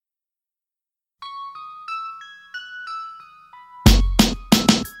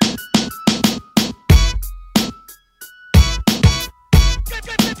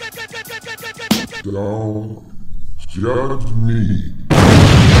Don't judge me.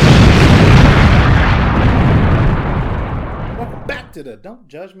 Welcome back to the Don't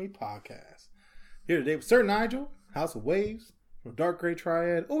Judge Me podcast. Here today with Sir Nigel, House of Waves, from Dark Gray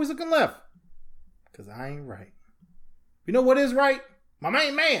Triad, always looking left, because I ain't right. You know what is right? My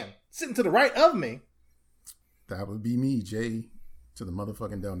main man, sitting to the right of me. That would be me, Jay, to the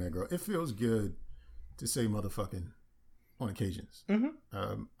motherfucking Del Negro. It feels good to say motherfucking on occasions. Mm-hmm.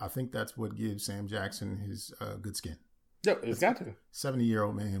 I think that's what gives Sam Jackson his good skin. Yep, it's got to.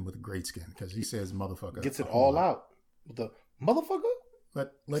 70-year-old man with great skin, because he says motherfucker. Gets it all out. With the motherfucker?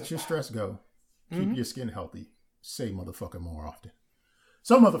 Let your stress go. Keep your skin healthy. Say motherfucker more often.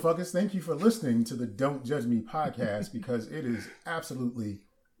 So, motherfuckers, thank you for listening to the Don't Judge Me podcast, because it is absolutely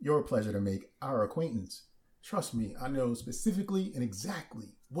your pleasure to make our acquaintance. Trust me, I know specifically and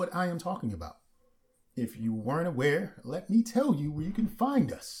exactly what I am talking about. If you weren't aware, let me tell you where you can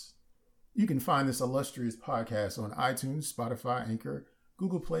find us. You can find this illustrious podcast on iTunes, Spotify, Anchor,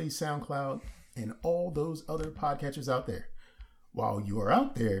 Google Play, SoundCloud, and all those other podcatchers out there. While you are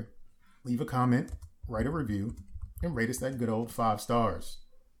out there, leave a comment, write a review, and rate us that good old 5 stars.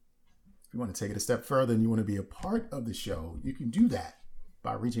 If you want to take it a step further and you want to be a part of the show, you can do that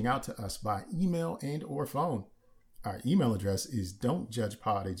by reaching out to us by email and or phone. Our email address is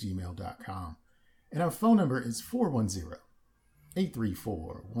don'tjudgepod@gmail.com. And our phone number is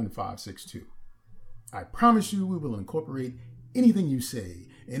 410-834-1562. I promise you we will incorporate anything you say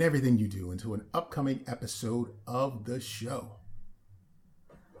and everything you do into an upcoming episode of the show.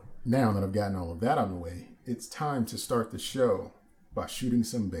 Now that I've gotten all of that out of the way, it's time to start the show by shooting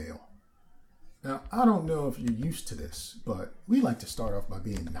some bail. Now, I don't know if you're used to this, but we like to start off by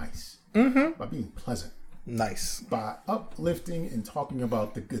being nice, by being pleasant. Nice. By uplifting and talking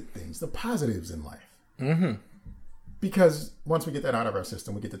about the good things, the positives in life. Because once we get that out of our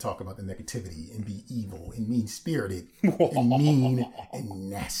system, we get to talk about the negativity and be evil and mean-spirited and mean and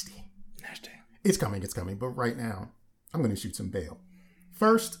nasty. It's coming. But right now, I'm going to shoot some bail.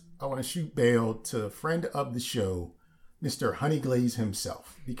 First, I want to shoot bail to a friend of the show, Mr. Honeyglaze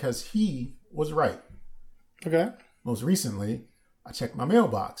himself, because he was right. Okay. Most recently, I checked my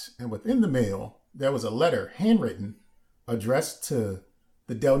mailbox, and within the mail, there was a letter, handwritten, addressed to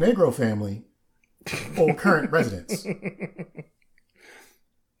the Del Negro family or current residents.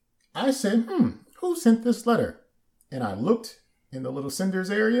 I said, who sent this letter? And I looked in the little cinders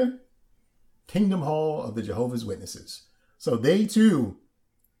area, Kingdom Hall of the Jehovah's Witnesses. So they too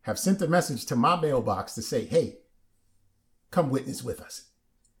have sent a message to my mailbox to say, hey, come witness with us.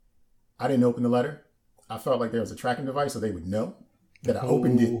 I didn't open the letter. I felt like there was a tracking device so they would know that I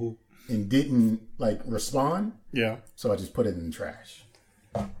opened it and didn't respond. Yeah. So I just put it in the trash.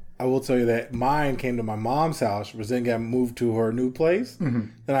 I will tell you that mine came to my mom's house, was then got moved to her new place.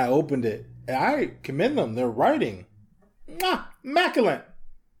 Then I opened it, and I commend them. They're writing. Immaculate.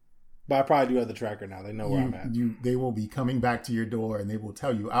 But I probably do have the tracker now. They know where I'm at. They will be coming back to your door, and they will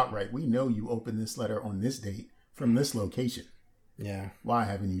tell you outright, we know you opened this letter on this date from this location. Yeah. Why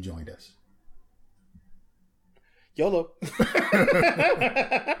haven't you joined us? YOLO.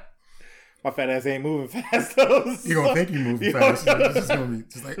 My fat ass ain't moving fast, though. You're going to think you're moving fast. It's just going to be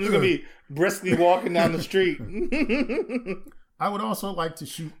just like... It's going to be briskly walking down the street. I would also like to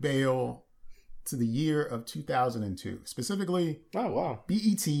shoot bail to the year of 2002. Specifically, oh, wow. BET,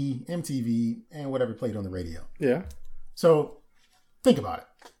 MTV, and whatever played on the radio. Yeah. So, think about it.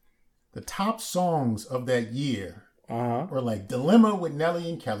 The top songs of that year were like Dilemma with Nelly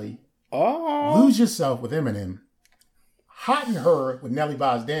and Kelly, Lose Yourself with Eminem, Hot and Her with Nelly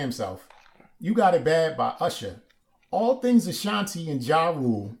by His Damn Self, You Got It Bad by Usher, All Things Ashanti and Ja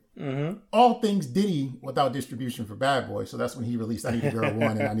Rule, All Things Diddy without distribution for Bad Boy, so that's when he released I Need a Girl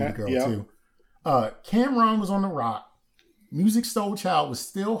 1 and I Need a Girl 2. Cameron was on the rock, Music Soul Child was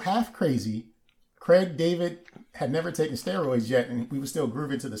still half crazy, Craig David had never taken steroids yet, and we were still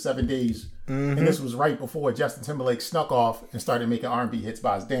grooving to the 7 days. And this was right before Justin Timberlake snuck off and started making R&B hits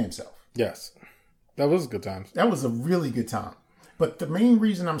by his damn self. Yes. That was good times. That was a really good time. But the main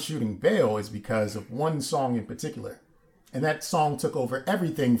reason I'm shooting bail is because of one song in particular. And that song took over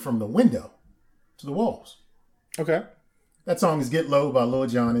everything from the window to the walls. Okay. That song is Get Low by Lil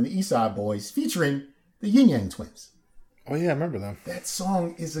Jon and the East Side Boys featuring the Yin Yang Twins. Oh, yeah, I remember them. That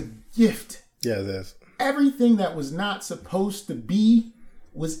song is a gift. Yeah, it is. Everything that was not supposed to be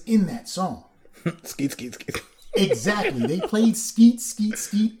was in that song. Skeet, skeet, skeet. Exactly. They played Skeet, Skeet,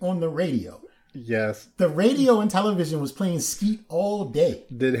 Skeet on the radio. Yes. The radio and television was playing Skeet all day.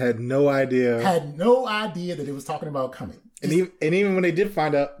 Had no idea that it was talking about coming. And even when they did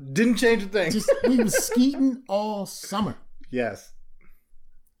find out, didn't change a thing. We was skeeting all summer. Yes.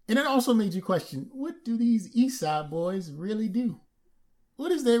 And it also made you question, what do these East Side boys really do?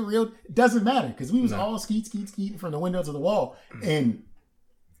 What is their real... It doesn't matter, because we was all skeet from the window to the wall. And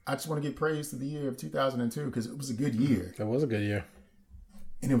I just want to give praise to the year of 2002, because it was a good year. It was a good year.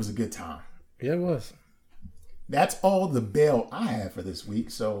 And it was a good time. Yeah, it was. That's all the bail I have for this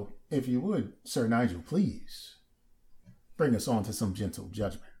week. So if you would, Sir Nigel, please bring us on to some gentle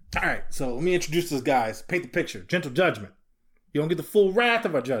judgment. All right, so let me introduce this, guys. Paint the picture. Gentle judgment. You don't get the full wrath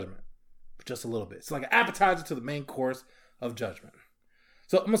of our judgment, but just a little bit. It's like an appetizer to the main course of judgment.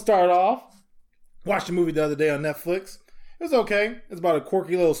 So I'm going to start off. Watched a movie the other day on Netflix. It was okay. It's about a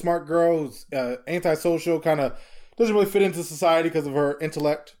quirky little smart girl who's antisocial, kind of doesn't really fit into society because of her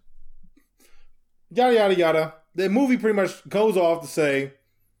intellect. Yada, yada, yada. The movie pretty much goes off to say,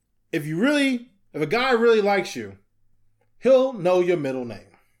 if a guy really likes you, he'll know your middle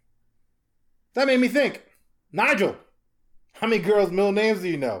name. That made me think, Nigel, how many girls' middle names do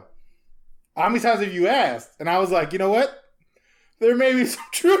you know? How many times have you asked? And I was like, you know what? There may be some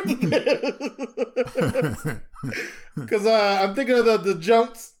truth to this. Because I'm thinking of the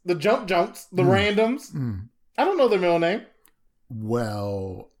jumps, the randoms. I don't know their middle name.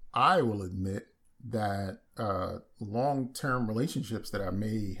 Well, I will admit that long-term relationships that I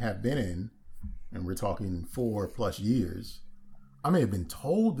may have been in, and we're talking 4+ years, I may have been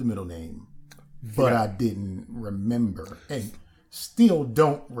told the middle name, but I didn't remember, and still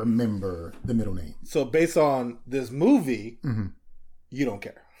don't remember the middle name. So based on this movie, you don't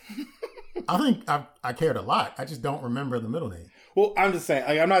care. I think I cared a lot. I just don't remember the middle name. Well, I'm just saying,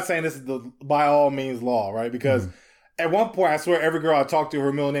 I'm not saying this is the by all means law, right? Because at one point, I swear every girl I talked to,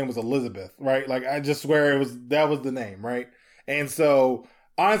 her middle name was Elizabeth, right? Like, I just swear that was the name, right? And so,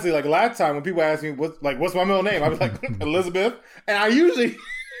 honestly, like, last time when people ask me, what's my middle name? I was like, Elizabeth. And I usually,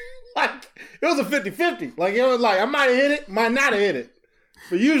 like, it was a 50-50. Like, it was like, I might have hit it, might not have hit it.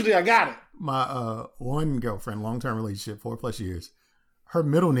 But usually I got it. My one girlfriend, long-term relationship, 4+ years, her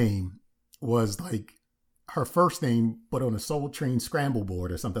middle name was like her first name, but on a Soul Train scramble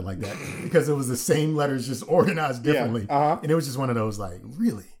board or something like that, because it was the same letters just organized differently. Yeah, and it was just one of those like,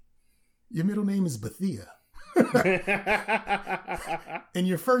 really? Your middle name is Bethia? And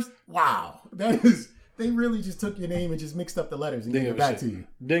your first, wow, they really just took your name and just mixed up the letters and gave it back to you.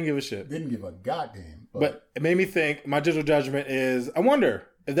 Didn't give a shit. Didn't give a goddamn. But it made me think, my digital judgment is, I wonder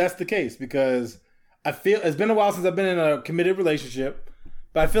if that's the case, because I feel it's been a while since I've been in a committed relationship,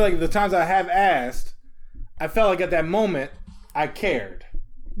 but I feel like the times I have asked, I felt like at that moment I cared.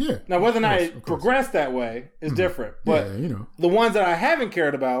 Yeah. Now whether or not it progressed that way is different. But yeah, the ones that I haven't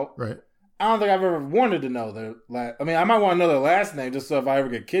cared about, right? I don't think I've ever wanted to know their last. I mean, I might want to know their last name just so if I ever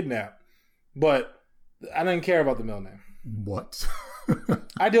get kidnapped. But I didn't care about the middle name. What?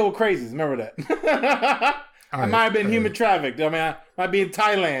 I deal with crazies. Remember that. I might have been human trafficked. I mean, I might be in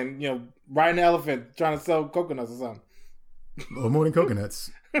Thailand, riding an elephant trying to sell coconuts or something. A little more than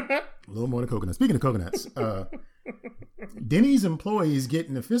coconuts. Speaking of coconuts, Denny's employees get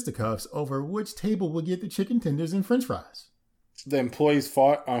into fisticuffs over which table will get the chicken tenders and french fries. The employees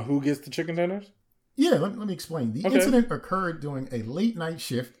fought on who gets the chicken tenders? Yeah, let me explain. The incident occurred during a late night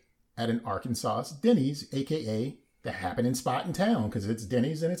shift at an Arkansas Denny's, a.k.a. the happening spot in town, because it's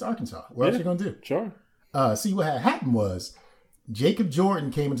Denny's and it's Arkansas. What else you going to do? Sure. See, what had happened was Jacob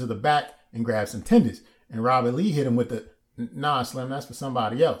Jordan came into the back and grabbed some tenders, and Robert Lee hit him with the, "Nah, Slim, that's for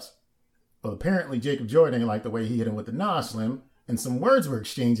somebody else." Well, apparently Jacob Jordan didn't like the way he hit him with the "Nah, Slim," and some words were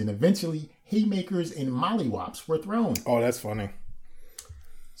exchanged, and eventually haymakers and mollywops were thrown. Oh, that's funny.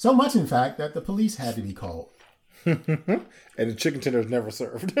 So much, in fact, that the police had to be called. And the chicken tenders never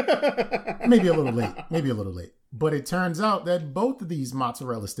served. Maybe a little late. But it turns out that both of these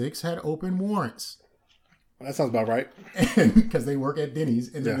mozzarella sticks had open warrants. That sounds about right. Because they work at Denny's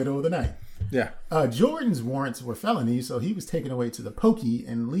in the middle of the night. Yeah. Jordan's warrants were felonies, so he was taken away to the pokey,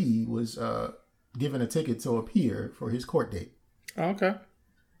 and Lee was given a ticket to appear for his court date. Oh, okay.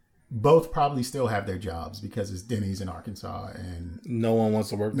 Both probably still have their jobs because it's Denny's in Arkansas, and no one wants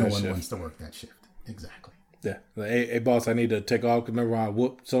to work that shift. No one wants to work that shift. Exactly. Yeah. Like, hey, boss, I need to take off. Remember when I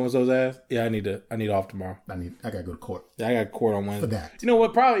whooped so-and-so's ass? Yeah, I need off tomorrow. I gotta go to court. Yeah, I got court on Wednesday. For that. You know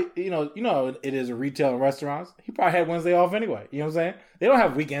what? Probably, it is a retail and restaurants. He probably had Wednesday off anyway. You know what I'm saying? They don't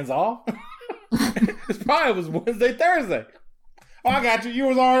have weekends off. It probably was Wednesday, Thursday. Oh, I got you. You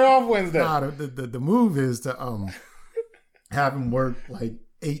was already off Wednesday. Nah, the move is to have him work like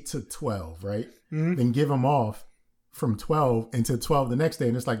 8 to 12, right? Mm-hmm. Then give him off from 12 until 12 the next day,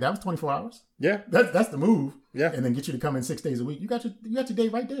 and it's like, that was 24 hours. Yeah, that's the move. Yeah, and then get you to come in 6 days a week. You got your day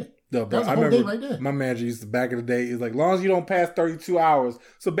right there. No, bro, I remember day right there. My manager used to back in the day. He's like, as long as you don't pass 32 hours.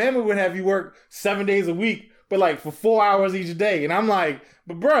 So Bama would have you work 7 days a week, but like for 4 hours each day. And I'm like,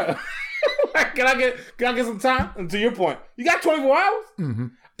 but bruh, like, can I get some time? And to your point, you got 24 hours? Mm-hmm.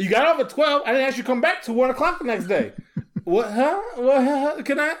 You got off at 12. I didn't ask you to come back till 1 o'clock the next day. What, huh? What, huh?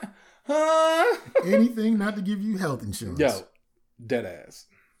 Can I? Huh? Anything not to give you health insurance. Yo, dead ass.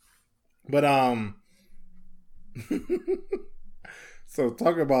 But, so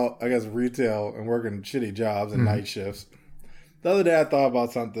talking about, I guess, retail and working shitty jobs and night shifts. The other day I thought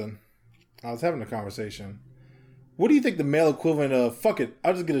about something. I was having a conversation. What do you think the male equivalent of, fuck it,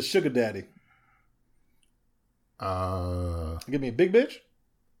 I'll just get a sugar daddy? Give me a big bitch?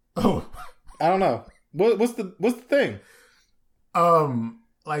 Oh. I don't know. What's the thing?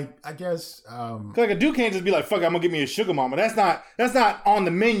 Like, I guess, Like a dude can't just be like, fuck it, I'm gonna give me a sugar mama. That's not on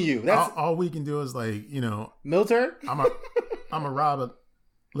the menu. That's all we can do is like, military? I'm a rob a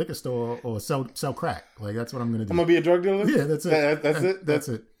liquor store or sell crack. Like, that's what I'm gonna do. I'm gonna be a drug dealer? Yeah, that's it. That's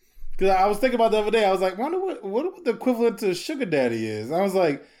it. Because I was thinking about the other day, I was like, wonder what the equivalent to sugar daddy is. And I was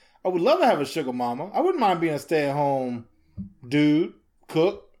like, I would love to have a sugar mama. I wouldn't mind being a stay-at-home dude,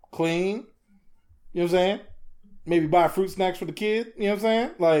 cook, clean. You know what I'm saying? Maybe buy fruit snacks for the kid. You know what I'm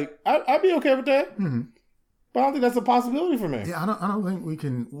saying? Like, I'd be okay with that. Mm-hmm. But I don't think that's a possibility for me. Yeah, I don't think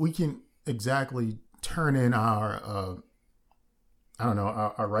we can exactly turn in our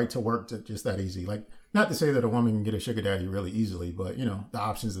our right to work to just that easy. Like, not to say that a woman can get a sugar daddy really easily, but the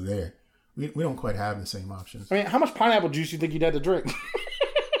options are there. We don't quite have the same options. I mean, how much pineapple juice do you think you'd have to drink?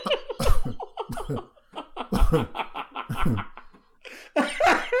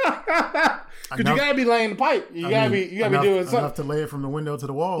 Because you gotta be laying the pipe. You gotta be doing something enough to lay it from the window to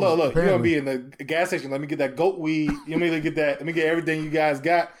the wall. Look, you're gonna be in the gas station. Let me get that goat weed. Let me get everything you guys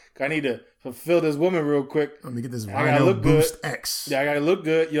got. I need to fulfill this woman real quick. Let me get this Rhino Boost X. Yeah, I gotta look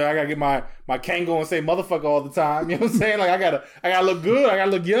good. I gotta get my Kango and say motherfucker all the time. You know what I'm saying? Like, I gotta look good. I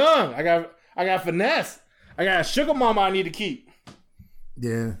gotta look young. I got finesse. I got a sugar mama I need to keep.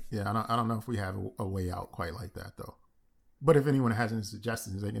 Yeah. I don't know if we have a way out quite like that though. But if anyone has any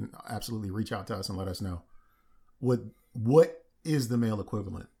suggestions, they can absolutely reach out to us and let us know. What is the male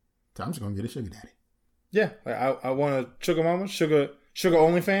equivalent? So I'm just gonna get a sugar daddy. Yeah, like I want a sugar mama, sugar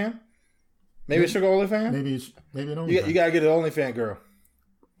only fan. Maybe a sugar only fan. Maybe an only. You gotta get an OnlyFans girl.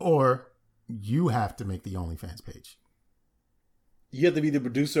 Or you have to make the OnlyFans page. You have to be the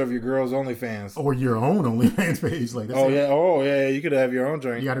producer of your girl's OnlyFans. Or your own OnlyFans page. Like, oh yeah. You could have your own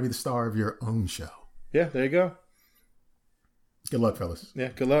drink. You got to be the star of your own show. Yeah, there you go. Good luck, fellas. Yeah,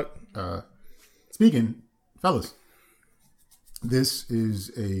 good luck. Speaking, fellas, this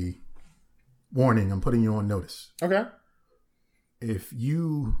is a warning. I'm putting you on notice. Okay. If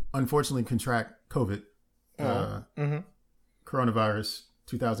you unfortunately contract COVID, coronavirus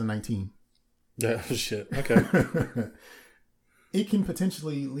 2019. Yeah, shit. Okay. It can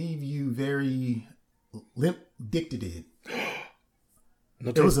potentially leave you very limp-dicted.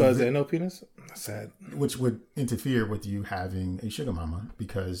 No taste buds and no penis? That's sad. Which would interfere with you having a sugar mama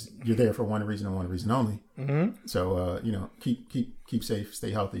because you're there for one reason and one reason only. Mm-hmm. So, keep safe,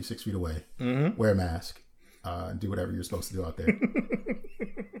 stay healthy, 6 feet away, wear a mask, do whatever you're supposed to do out there.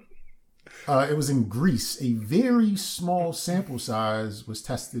 It was in Greece. A very small sample size was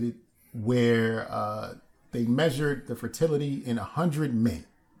tested where they measured the fertility in 100 men.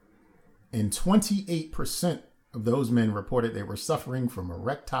 And 28% of those men reported they were suffering from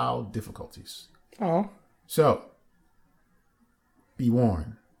erectile difficulties. Oh. So, be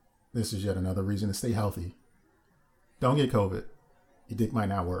warned. This is yet another reason to stay healthy. Don't get COVID. Your dick might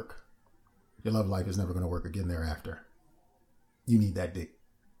not work. Your love life is never going to work again thereafter. You need that dick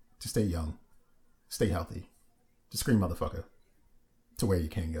to stay young, stay healthy, to scream motherfucker to where you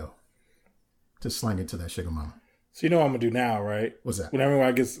can go, to slang it to that sugar mama. So you know what I'm going to do now, right? What's that? Whenever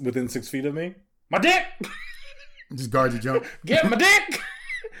I get within 6 feet of me, my dick! Just guard your jump. Get my dick!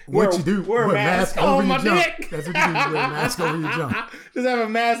 What you do? Wear a mask over your jump. Dick. That's what you do. Wear a mask over your jump. Just have a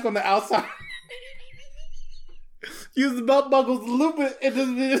mask on the outside. Use the belt buckles to loop it.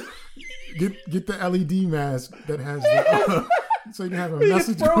 And just get the LED mask that has the, so you can have a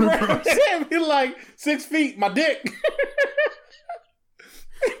message going across. Be like 6 feet, my dick.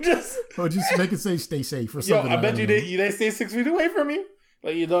 just make it say "stay safe" or something. Yo, I bet you they stay 6 feet away from you.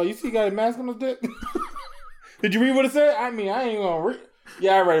 Like, you see, you got a mask on his dick. Did you read what it said? I mean, I ain't gonna read.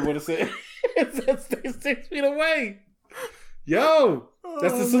 Yeah, I read what it said. It said stay 6 feet away. Yo,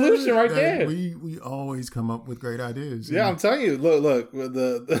 that's the solution right there. We always come up with great ideas. Yeah, I'm telling you. Look,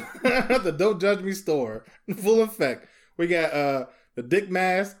 the Don't Judge Me store, full effect. We got the dick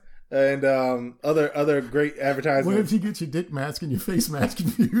mask and other great advertisements. What if you get your dick mask and your face mask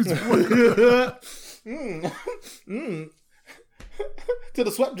confused? Till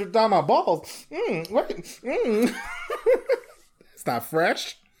the sweat dripped down my balls. It's not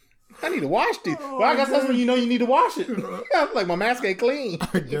fresh. I need to wash these. Well, I guess that's when you know you need to wash it. Like my mask ain't clean.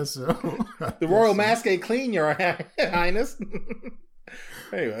 I guess so. The royal mask ain't clean, Your Highness.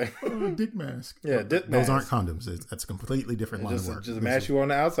 Anyway. Dick mask. Yeah, dick Those mask. aren't condoms. That's a completely different line of work. Just a mask you wear on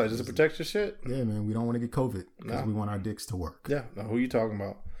the outside just to protect your shit. Yeah, man. We don't want to get COVID because we want our dicks to work. Yeah, no, who you talking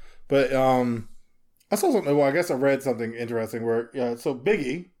about? But I saw something. Well, I guess I read something interesting where so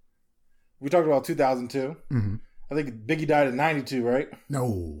Biggie, we talked about 2002. Mm-hmm. I think Biggie died in 92, right?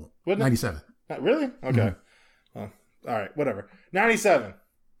 No, Wasn't it? 97. Really? Okay. All right, whatever. 97.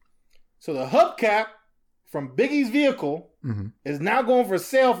 So the hubcap from Biggie's vehicle is now going for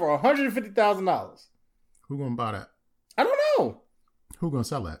sale for $150,000. Who gonna buy that? I don't know. Who gonna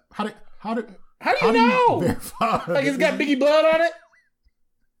sell that? How do you know? verify Like it's got Biggie blood on it.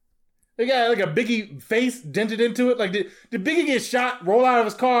 They got like a Biggie face dented into it. Like did Biggie get shot, roll out of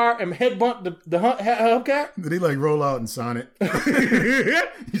his car, and headbutt the hubcap? Did he like roll out and sign it?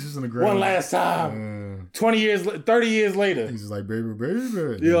 He's just in the ground. One last time. 30 years later. He's just like, baby.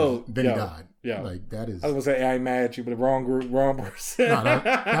 Yo, then he died. Yeah. Like that is. I was gonna say, I ain't mad at you, but the wrong group, wrong person. No,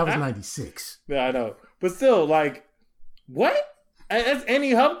 that was 96. Yeah, I know. But still, like, what? That's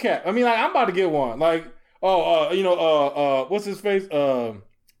any hubcap. I mean, like, I'm about to get one. Like, what's his face?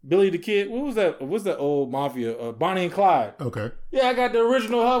 Billy the Kid. What was that? What's that old mafia? Bonnie and Clyde. Okay. Yeah, I got the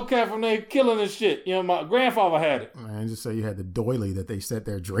original hubcap from they killing and shit. You know, my grandfather had it. Man, just say you had the doily that they set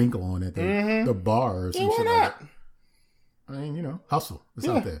their drink on at the bars and why shit not? like that. I mean, hustle. It's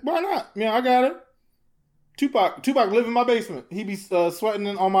out there. Why not? Yeah, I got it. Tupac live in my basement. He be sweating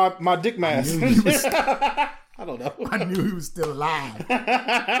on my dick mask. I don't know. I knew he was still alive. You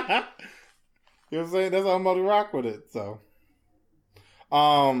know what I'm saying? That's how I'm about to rock with it. So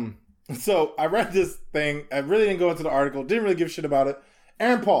I read this thing. I really didn't go into the article. Didn't really give a shit about it.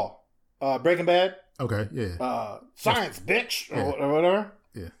 Aaron Paul, Breaking Bad. Okay, yeah. Science, bitch, or whatever.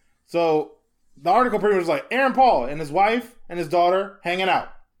 Yeah. So the article pretty much was like Aaron Paul and his wife and his daughter hanging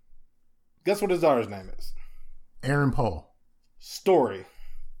out. Guess what his daughter's name is? Aaron Paul. Story.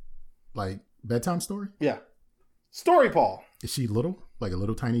 Like bedtime story? Yeah. Story Paul. Is she little? Like a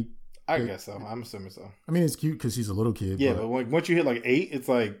little tiny? I guess so. I'm assuming so. I mean, it's cute because she's a little kid. Yeah, but once you hit like 8, it's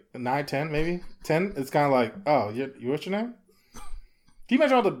like 9, 10, maybe 10. It's kind of like, oh, what's your name? Can you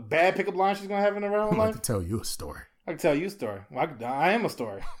imagine all the bad pickup lines she's gonna have in her own I'd life? like to tell you a story. I can tell you a story. Well, I am a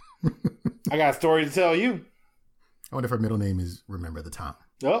story. I got a story to tell you. I wonder if her middle name is Remember the Time.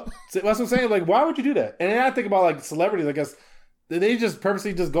 Oh, that's what I'm saying. Like, why would you do that? And then I think about like celebrities. I guess they just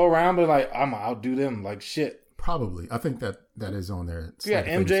purposely just go around, but like, I'm gonna outdo them. Like shit. Probably. I think that is on there. Yeah,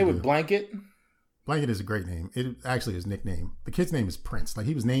 MJ with Blanket. Blanket is a great name. It actually his nickname. The kid's name is Prince. Like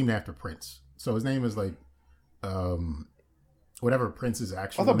he was named after Prince. So his name is like, whatever Prince's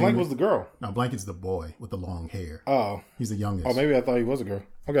actual. I thought name Blanket was the girl. No, Blanket's the boy with the long hair. Oh, he's the youngest. Oh, maybe I thought he was a girl.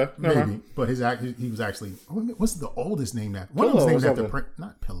 Okay, never mind. But he was actually. What's the oldest name after? One Pillow of them was named or after Prince.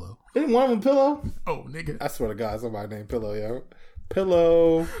 Not Pillow. Isn't one of them Pillow? Oh, nigga. I swear to God, somebody named Pillow, yo.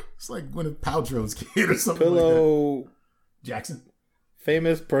 Pillow. It's like Gwyneth Paltrow's kid or something. Pillow. Like that. Jackson.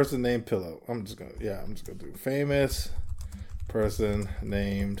 Famous person named Pillow. I'm just gonna do famous person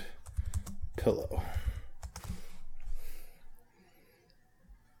named Pillow.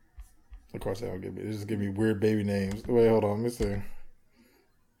 Of course, they don't give me. They just give me weird baby names. Wait, hold on. Let me see.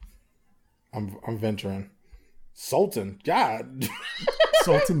 I'm venturing. Sultan. God.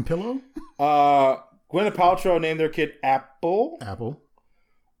 Sultan Pillow. Gwyneth Paltrow named their kid Apple.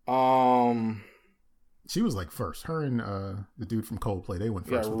 She was like first. Her and the dude from Coldplay, they went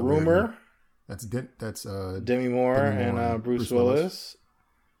first. Yeah, with Rumor. That's Demi Moore and Bruce Willis.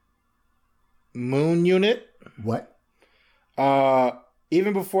 Moon Unit. What?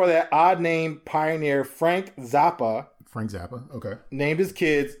 Even before that, odd name pioneer Frank Zappa. Okay. Named his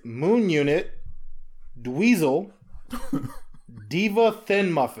kids Moon Unit, Dweezil, Diva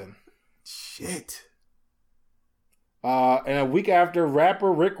Thin Muffin. Shit. And a week after,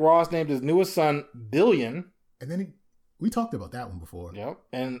 rapper Rick Ross named his newest son Billion. And then we talked about that one before. Yep.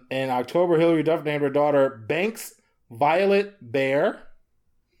 And in October, Hillary Duff named her daughter Banks Violet Bear.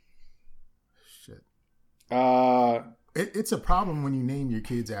 Shit. It's a problem when you name your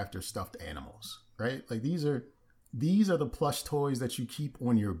kids after stuffed animals, right? Like these are the plush toys that you keep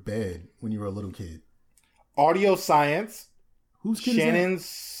on your bed when you were a little kid. Audio Science. Who's kid Shannon is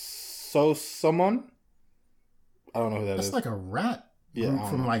Sosamon. I don't know who That's is. like a rap group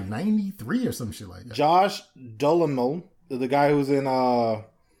from like 93 or some shit like that. Josh Duhamel, the guy who's in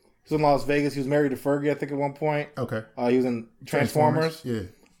Las Vegas. He was married to Fergie, I think, at one point. Okay. He was in Transformers.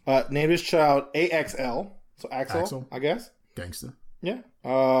 Yeah. Named his child AXL. So Axel, I guess. Gangster. Yeah.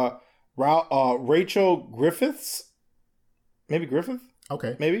 Rachel Griffiths. Maybe Griffith?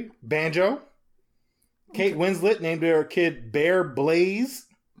 Okay. Maybe. Banjo. Kate Winslet named her kid Bear Blaze.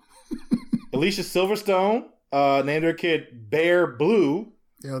 Alicia Silverstone named her kid Bear Blue.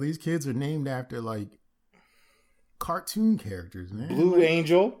 Yo, these kids are named after like cartoon characters, man. Blue like,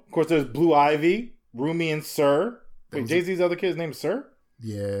 Angel. Of course, there's Blue Ivy, Rumi and Sir. Wait, Jay-Z's other kid's named Sir?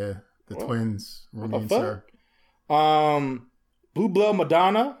 Yeah, the twins, Rumi and fuck? Sir. Blue Blood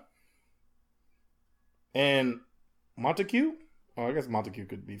Madonna and Montague. Oh, I guess Montague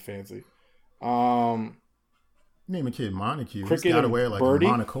could be fancy. Name a kid Montague. Cricket He's gotta and wear like Birdie? a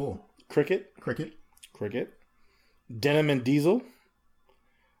monocle. Cricket. Denim and Diesel.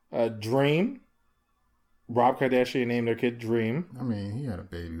 Dream. Rob Kardashian named their kid Dream. I mean, he had a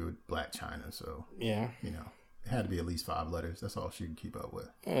baby with Black China, so Yeah. you know, it had to be at least 5 letters. That's all she could keep up with.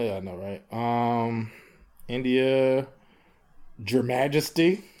 Yeah, I know, right? India. Your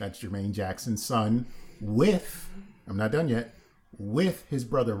Majesty. That's Jermaine Jackson's son with, I'm not done yet, with his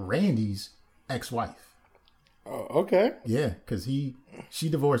brother Randy's ex-wife. Oh, okay. Yeah, because she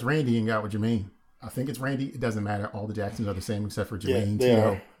divorced Randy and got with Jermaine. I think it's Randy. It doesn't matter. All the Jacksons are the same except for Jermaine, they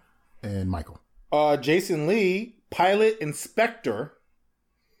Tito, are. and Michael. Jason Lee, Pilot Inspector.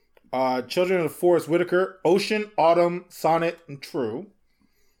 Children of Forrest Whitaker, Ocean, Autumn, Sonnet, and True.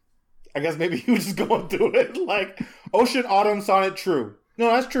 I guess maybe he was just going through it like Ocean, Autumn, Sonnet, True. No,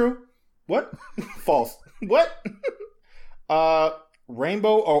 that's true. What? False. What?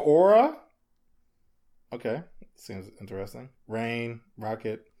 Rainbow Aurora. Okay, seems interesting. Rain,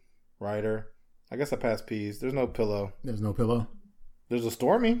 Rocket, Rider. I guess I passed P's. There's no pillow. There's no pillow. There's a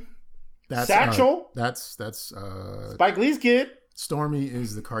Stormy. That's Satchel. That's Spike Lee's kid. Stormy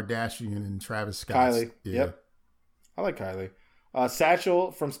is the Kardashian and Travis Scott. Kylie. Yeah. Yep. I like Kylie.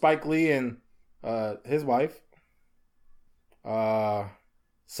 Satchel from Spike Lee and his wife.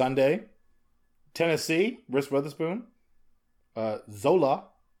 Sunday. Tennessee, Reese Witherspoon. Zola,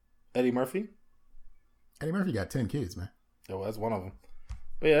 Eddie Murphy. Eddie Murphy got 10 kids, man. Oh, well, that's one of them.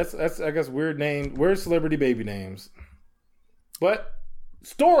 But yeah, that's I guess weird celebrity baby names. But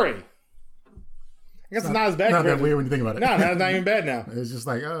Story. I guess it's not as bad. Not that weird when you think about it. No, that's not even bad now. It's just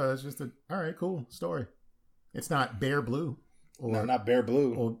like, oh, it's just all right, cool story. It's not Bear Blue. Or, No, not Bear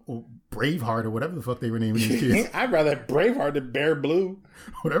Blue. Or Braveheart or whatever the fuck they were naming these kids. I'd rather have Braveheart than Bear Blue.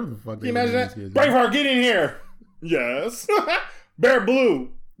 Whatever the fuck Can you they were imagine naming that? these kids. Braveheart, get in here. Yes. Bear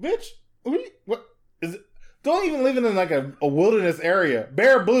Blue. Bitch. What is it? Don't even live in like a wilderness area.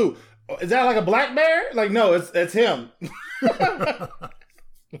 Bear Blue. Is that like a black bear? Like, no, it's him.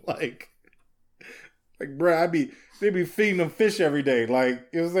 like, bruh, they be feeding them fish every day. Like,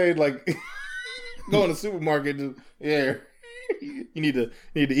 you know what I'm saying? Like, go in the supermarket. Yeah. you need to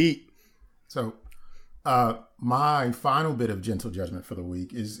eat. So, my final bit of gentle judgment for the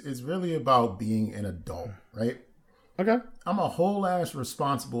week is really about being an adult, right? Okay. I'm a whole ass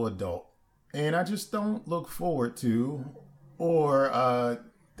responsible adult, and I just don't look forward to, or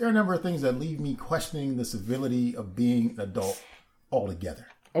there are a number of things that leave me questioning the civility of being an adult altogether.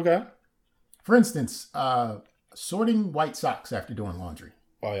 Okay. For instance, sorting white socks after doing laundry.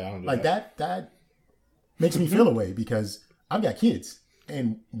 Oh yeah, I don't do Like that. that makes me feel away because I've got kids,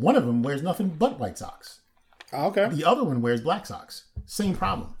 and one of them wears nothing but white socks. Okay. The other one wears black socks. Same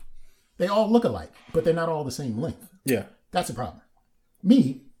problem. They all look alike, but they're not all the same length. Yeah. That's a problem.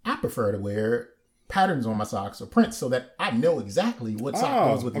 Me, I prefer to wear patterns on my socks or prints so that I know exactly what sock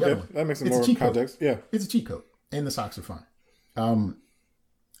goes with the other one. That makes It's more a cheat context. code. Yeah. It's a cheat code, and the socks are fun.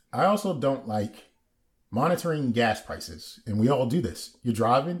 I also don't like monitoring gas prices, and we all do this. You're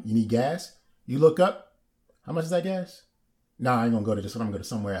driving, you need gas, you look up, how much is that gas? Nah, I ain't gonna go to this one, I'm gonna go to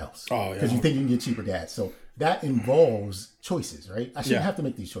somewhere else. Oh, yeah. Because you think you can get cheaper gas. So that involves choices, right? I shouldn't Yeah. have to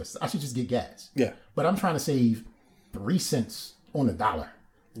make these choices. I should just get gas. Yeah. But I'm trying to save 3 cents on a dollar.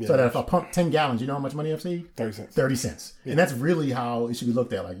 So that if I pump 10 gallons, you know how much money I've saved? 30 cents. 30 cents. And that's really how it should be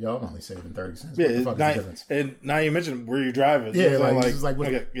looked at. Like, yo, I'm only saving 30 cents. Yeah. What the fuck is the difference? And now you mentioned where you're driving. Yeah, So like, it's it's just like what,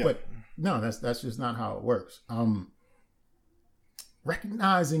 okay, yeah. but no, that's just not how it works.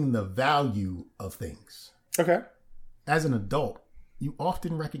 Recognizing the value of things. Okay. As an adult, you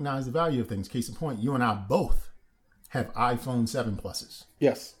often recognize the value of things. Case in point, you and I both have iPhone 7 Pluses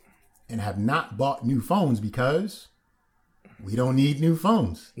Yes. and have not bought new phones because we don't need new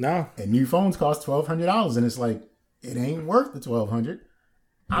phones. No. And new phones cost $1,200, and it's like, it ain't worth the $1,200.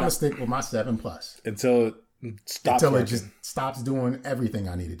 I'm gonna stick with my 7 Plus Until it stops until it working. just stops doing everything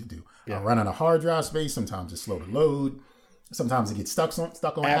I needed to do. Yeah. I run out of hard drive space. Sometimes it's slow to load. Sometimes it gets stuck on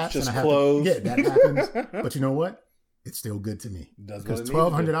apps. just and I have close. Yeah, that happens. But you know what? It's still good to me Does what because it needs to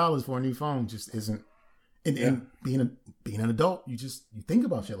do. $1,200 for a new phone just isn't And being an adult, you think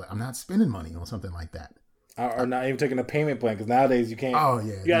about shit like, I'm not spending money on something like that. Or not even taking a payment plan, because nowadays you can't. Oh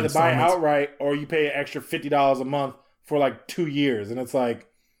yeah, you either buy it outright or you pay an extra $50 a month for like 2 years, and it's like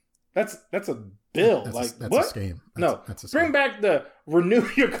that's a bill. That's a what? Scam. That's a scam. Bring back the renew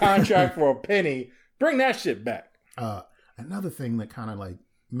your contract for a penny. Bring that shit back. Another thing that kind of like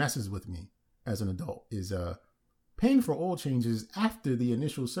messes with me as an adult is paying for oil changes after the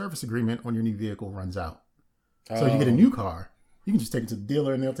initial service agreement on your new vehicle runs out. So you get a new car, you can just take it to the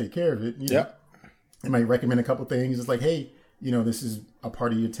dealer and they'll take care of it. Yep. They might recommend a couple things. It's like, hey, this is a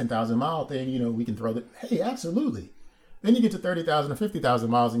part of your 10,000 mile thing. We can throw that. Hey, absolutely. Then you get to 30,000 or 50,000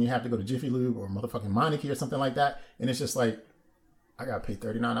 miles and you have to go to Jiffy Lube or motherfucking Meineke or something like that. And it's just like, I got to pay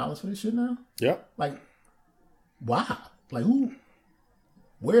 $39 for this shit now? Yep. Like, why? Like,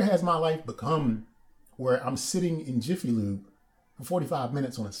 where has my life become where I'm sitting in Jiffy Lube for 45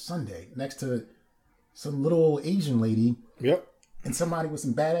 minutes on a Sunday next to some little old Asian lady? Yep. And somebody with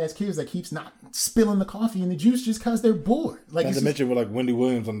some badass kids that keeps not spilling the coffee and the juice just because they're bored. Like, not to mention with like Wendy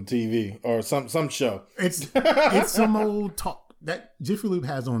Williams on the TV or some show. It's some old talk that Jiffy Lube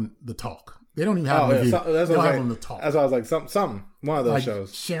has on the talk. They don't even have on the talk. That's why I was like, something. One of those like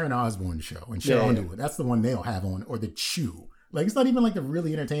shows. Sharon Osbourne show and Cheryl Underwood. That's the one they'll have on, or the Chew. Like, it's not even like the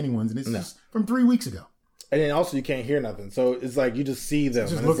really entertaining ones, and it's just from 3 weeks ago. And then also you can't hear nothing, so it's like you just see them.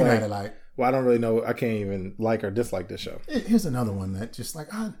 Just looking at it like, well, I don't really know. I can't even like or dislike this show. Here's another one that just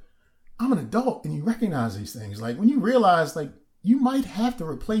like, I'm an adult, and you recognize these things. Like when you realize like you might have to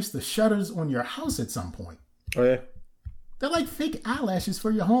replace the shutters on your house at some point. Oh yeah. They're like fake eyelashes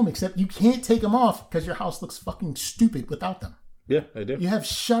for your home, except you can't take them off because your house looks fucking stupid without them. Yeah, they do. You have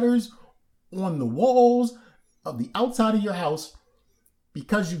shutters on the walls of the outside of your house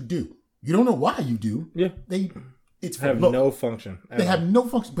because you do. You don't know why you do. Yeah. It's have no function. They have no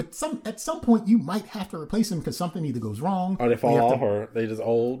function. But at some point you might have to replace them because something either goes wrong. Or they fall off or they just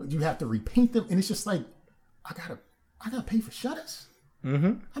old. You have to repaint them. And it's just like, I gotta pay for shutters.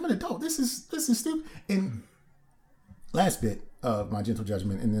 Mm-hmm. I'm an adult. This is stupid. And last bit of my gentle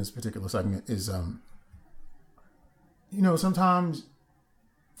judgment in this particular segment is, sometimes,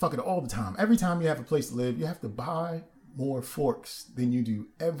 fuck it, all the time. Every time you have a place to live, you have to buy more forks than you do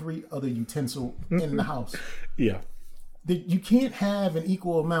every other utensil in the house. Yeah. You can't have an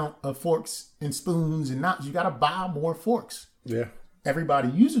equal amount of forks and spoons and knives. You got to buy more forks. Yeah. Everybody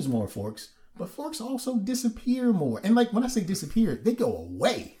uses more forks, but forks also disappear more. And like when I say disappear, they go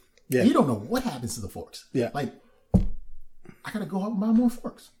away. Yeah. You don't know what happens to the forks. Yeah. Like, I got to go out and buy more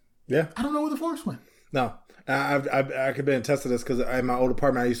forks. Yeah. I don't know where the forks went. No. I could be attest to this because in my old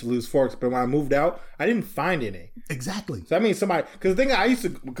apartment I used to lose forks, but when I moved out, I didn't find any. Exactly. So I mean, because the thing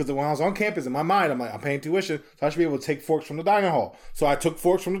because when I was on campus in my mind, I'm like, I'm paying tuition, so I should be able to take forks from the dining hall. So I took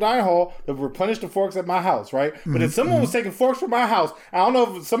forks from the dining hall to replenish the forks at my house, right? Mm-hmm. But if someone was taking forks from my house, I don't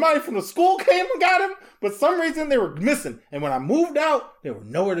know if somebody from the school came and got them, but for some reason they were missing. And when I moved out, they were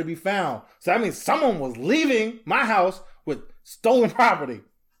nowhere to be found. So that means someone was leaving my house with stolen property.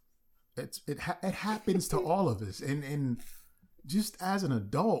 It happens to all of us, and just as an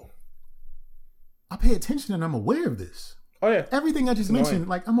adult, I pay attention and I'm aware of this. Oh yeah, everything I just mentioned,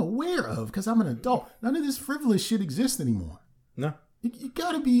 like I'm aware of because I'm an adult. None of this frivolous shit exists anymore. No, you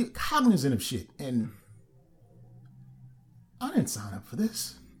got to be cognizant of shit, and I didn't sign up for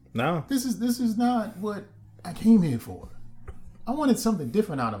this. No, this is not what I came here for. I wanted something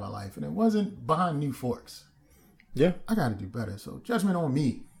different out of my life, and it wasn't buying new forks. Yeah, I got to do better. So judgment on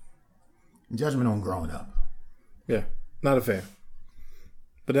me. Judgment on growing up. Yeah, not a fan.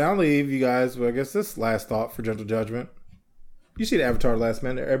 But I'll leave you guys with, I guess, this last thought for gentle judgment. You see the Avatar: Last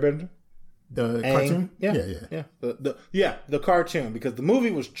Airbender? The cartoon? Yeah. The cartoon, because the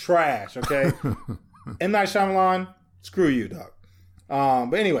movie was trash, okay? M. Night Shyamalan, screw you, dog.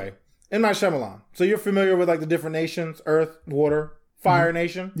 But anyway, M. Night Shyamalan. So you're familiar with like the different nations, Earth, Water, Fire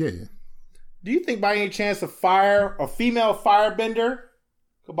Nation? Yeah. Do you think by any chance a female firebender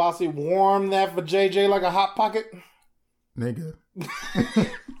could possibly warm that for JJ like a hot pocket? Nigga.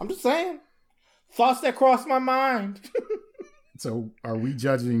 I'm just saying. Thoughts that cross my mind. So, are we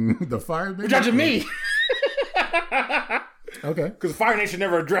judging the firebender? You're judging me. Okay. Because the Fire Nation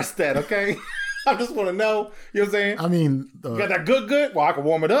never addressed that, okay? I just want to know. You know what I'm saying? I mean... you got that good? Well, I can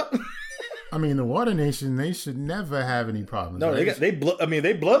warm it up. I mean, the Water Nation, they should never have any problems. No, right? they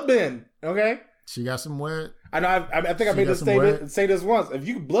blood bend, okay? She got some wet... I know. I think I made this statement. Say this once. If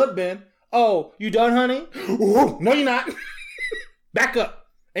you blood bend, oh, you done, honey? Ooh, no, you're not. Back up.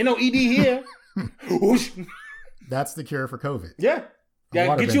 Ain't no ED here. That's the cure for COVID. Yeah.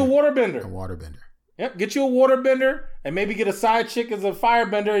 Get you a water bender. A water bender. Yep. Get you a water bender and maybe get a side chick as a fire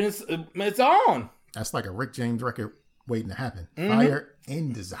bender, and it's on. That's like a Rick James record waiting to happen. Fire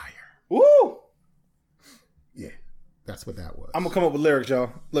and Desire. Woo! Yeah, that's what that was. I'm gonna come up with lyrics, y'all.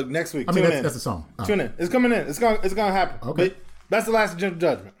 Look, next week. That's a song. Tune in. It's coming in. It's gonna happen. Okay. But that's the last of Gentle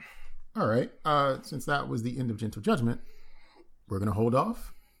Judgment. All right. Since that was the end of Gentle Judgment, we're gonna hold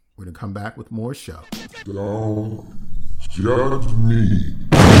off. We're gonna come back with more show. Don't judge me.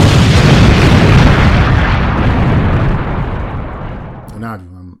 Now,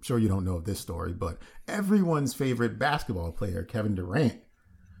 I'm sure you don't know of this story, but everyone's favorite basketball player, Kevin Durant,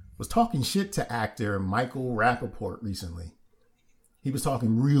 was talking shit to actor Michael Rappaport recently. He was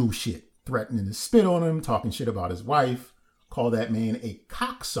talking real shit, threatening to spit on him, talking shit about his wife, called that man a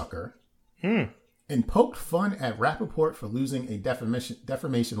cocksucker, and poked fun at Rappaport for losing a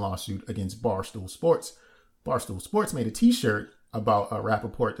defamation lawsuit against Barstool Sports. Barstool Sports made a t-shirt about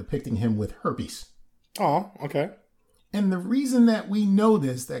Rappaport depicting him with herpes. Oh, okay. And the reason that we know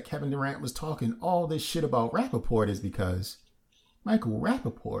this, that Kevin Durant was talking all this shit about Rappaport, is because Michael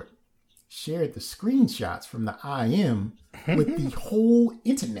Rappaport shared the screenshots from the IM with the whole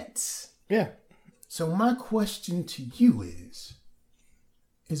internet. Yeah. So my question to you is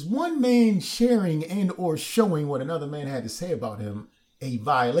one man sharing and or showing what another man had to say about him a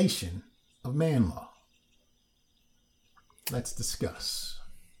violation of man law? Let's discuss.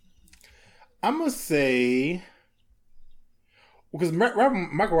 I'm going to say... Because Michael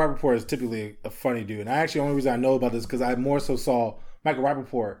Rappaport is typically a funny dude. And the only reason I know about this is because I more so saw Michael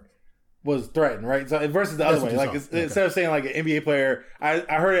Rappaport was threatened, right? So versus the other way. Like instead of saying like an NBA player, I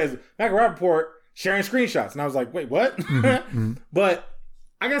heard it as Michael Rappaport sharing screenshots. And I was like, wait, what? But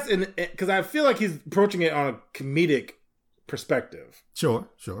I guess because I feel like he's approaching it on a comedic perspective. Sure.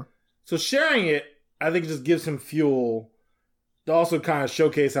 So sharing it, I think just gives him fuel to also kind of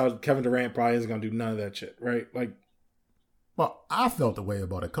showcase how Kevin Durant probably isn't going to do none of that shit, right? Like, well, I felt the way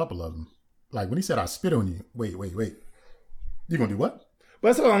about a couple of them. Like when he said, I spit on you. Wait. You gonna do what? But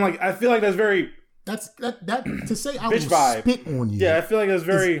that's what I'm like, I feel like that's very... That to say I will vibe. Spit on you. Yeah, I feel like that's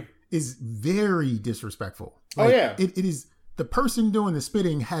very... Is very disrespectful. Like, oh, yeah. It is... The person doing the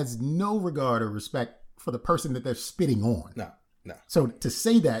spitting has no regard or respect for the person that they're spitting on. No. So to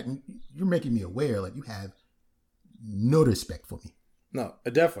say that, you're making me aware, like you have no respect for me. No,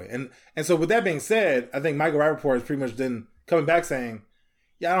 definitely. And so with that being said, I think Michael Rappaport is pretty much then coming back saying,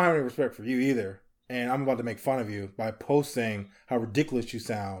 yeah, I don't have any respect for you either. And I'm about to make fun of you by posting how ridiculous you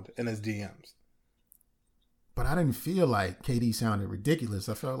sound in his DMs. But I didn't feel like KD sounded ridiculous.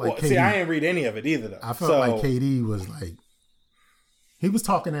 I felt like KD... I didn't read any of it either, though. I felt like KD was like... He was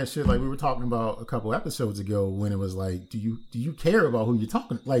talking that shit like we were talking about a couple episodes ago when it was like, do you care about who you're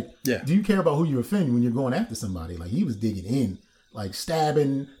talking? Like, do you care about who you offend when you're going after somebody? Like, he was digging in. Like,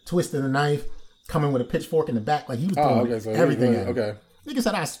 stabbing, twisting a knife, coming with a pitchfork in the back. Like, he was throwing everything at him. Okay. Nigga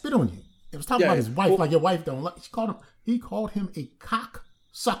said, I spit on you. It was talking about his wife, like your wife don't like. He called him a cock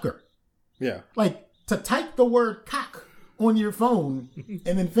sucker. Yeah. Like, to type the word cock on your phone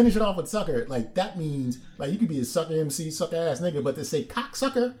and then finish it off with sucker, like, that means, like, you could be a sucker MC, sucker ass nigga, but to say cock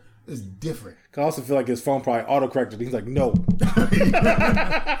sucker is different. I also feel like his phone probably autocorrected. He's like, no.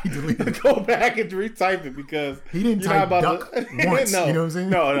 He deleted. Go back and retype it because he didn't type duck once. No, you know what I'm saying?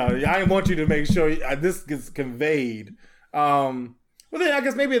 No. I didn't want you to make sure this gets conveyed. Well, then I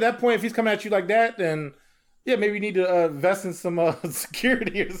guess maybe at that point, if he's coming at you like that, then yeah, maybe you need to invest in some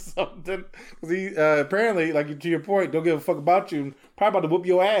security or something. Because he apparently, like to your point, don't give a fuck about you. Probably about to whoop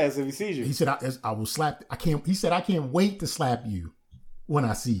your ass if he sees you. He said, "I will slap." He said, "I can't wait to slap you when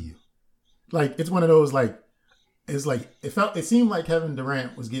I see you." Like, it's one of those, like, it's like it seemed like Kevin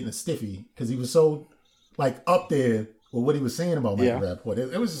Durant was getting a stiffy because he was so like up there with what he was saying about Michael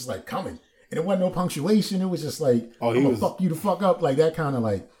Rappaport. It was just like coming. And it wasn't no punctuation. It was just like, I'm going to fuck you to fuck up. Like that kind of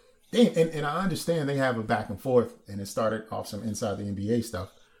like, damn. And I understand they have a back and forth. And it started off some inside the NBA stuff.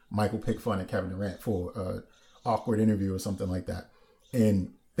 Michael picked fun at Kevin Durant for an awkward interview or something like that.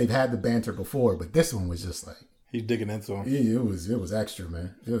 And they've had the banter before. But this one was just like. He's digging into him. Yeah, it was extra,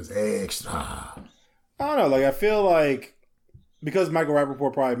 man. It was extra. I don't know. Like, I feel like. Because Michael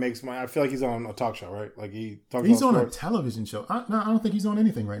Rappaport probably I feel like he's on a talk show, right? Like he's on a television show. I don't think he's on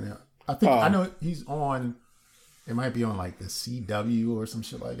anything right now. I know he's on. It might be on like the CW or some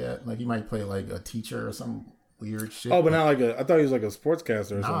shit like that. Like he might play like a teacher or some weird shit. Oh, but not like I thought he was like a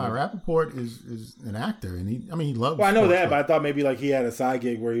sportscaster or something. Rappaport is an actor, and he loves. Well, I know that, but I thought maybe like he had a side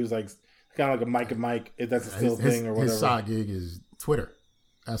gig where he was like kind of like a Mike and Mike, if that's still thing or whatever. His side gig is Twitter.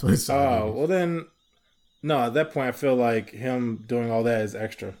 That's what his side gig is. Well then, no. At that point, I feel like him doing all that is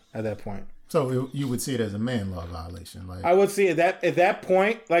extra. At that point. So you would see it as a man law violation, like I would see it at that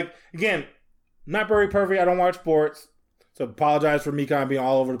point. Like again, not very perfect. I don't watch sports, so apologize for me kind of being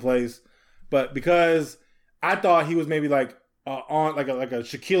all over the place. But because I thought he was maybe like on like a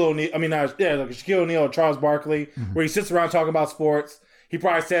Shaquille O'Neal. I mean, like a Shaquille O'Neal or Charles Barkley, where he sits around talking about sports. He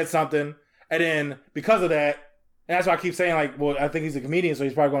probably said something, and then because of that, and that's why I keep saying like, well, I think he's a comedian, so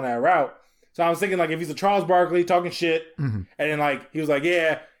he's probably going that route. So I was thinking like, if he's a Charles Barkley talking shit, and then like he was like,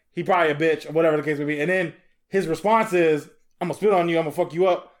 yeah, he probably a bitch or whatever the case may be, and then his response is, I'm gonna spit on you, I'm gonna fuck you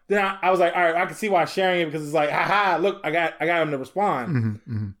up. Then I was like, all right, I can see why I'm sharing it because it's like, haha, look, I got him to respond.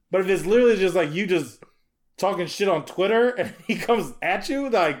 But if it's literally just like you just talking shit on Twitter and he comes at you,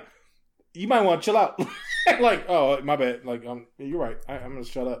 like you might want to chill out. Like, oh, my bad. Like, you're right. I'm gonna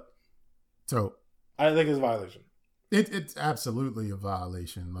shut up. So I think it's a violation. It's absolutely a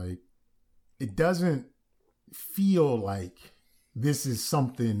violation. Like, it doesn't feel like this is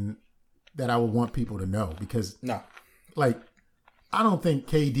something that I would want people to know because, no, like, I don't think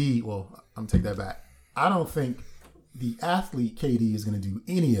KD, well, I'm take that back. I don't think the athlete KD is going to do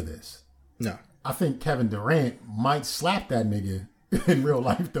any of this. No. I think Kevin Durant might slap that nigga in real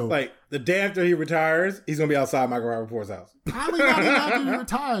life, though. Like, the day after he retires, he's going to be outside Michael Rappaport's house. Probably not even after he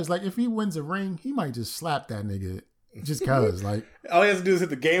retires. Like, if he wins a ring, he might just slap that nigga just because. Like, all he has to do is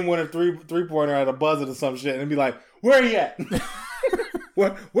hit the game winner three-pointer at a buzzer or some shit and be like, where he at?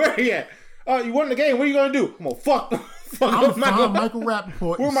 where he at? You won the game. What are you going to do? I'm going to fuck Michael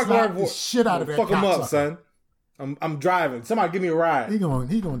Rappaport. Where Michael Rappaport? The shit out of that fuck him up, son. I'm driving. Somebody give me a ride. He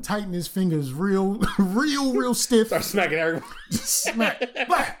gonna tighten his fingers real stiff. Start smacking everything. Just smack.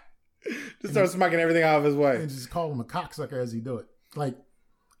 Just start smacking everything out of his way. And just call him a cocksucker as he do it. Like,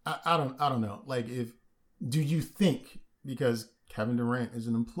 I don't know. Like, do you think because Kevin Durant is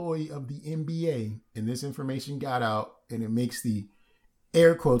an employee of the NBA and this information got out and it makes the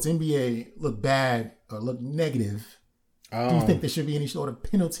air quotes NBA look bad or look negative, do you think there should be any sort of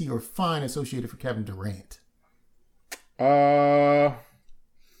penalty or fine associated for Kevin Durant? I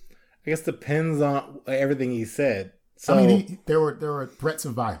guess depends on everything he said. So, I mean, there were threats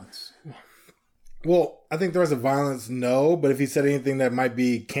of violence. Well, I think threats of violence, no. But if he said anything that might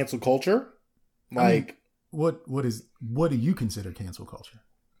be cancel culture, like what do you consider cancel culture?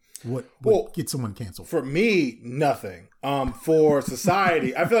 What gets someone canceled? For me, nothing. For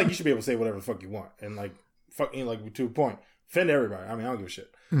society, I feel like you should be able to say whatever the fuck you want and like fucking like to a point, offend everybody. I mean, I don't give a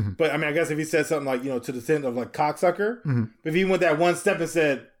shit. But I mean, I guess if he said something like, to the extent of like cocksucker, but if he went that one step and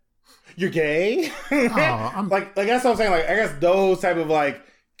said, "You're gay," like that's what I'm saying. Like, I guess those type of like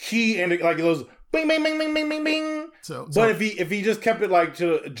key and like those bing bing bing bing bing bing bing. But if he just kept it like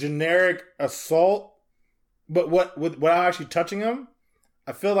to generic assault, but without actually touching him,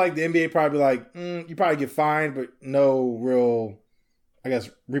 I feel like the NBA probably be like, you probably get fined, but no real, I guess,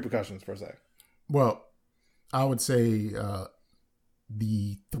 repercussions per se. Well, I would say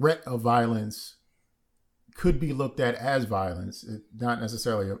the threat of violence could be looked at as violence, not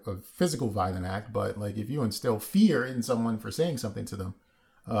necessarily a physical violent act, but like if you instill fear in someone for saying something to them,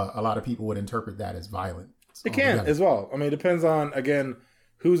 a lot of people would interpret that as violent. It can as well. I mean, it depends on, again,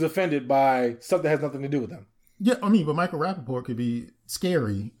 who's offended by stuff that has nothing to do with them. Yeah, I mean, but Michael Rappaport could be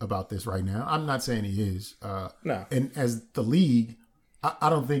scary about this right now. I'm not saying he is. No. And as the league, I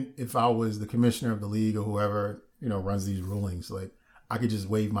don't think if I was the commissioner of the league or whoever, runs these rulings, like I could just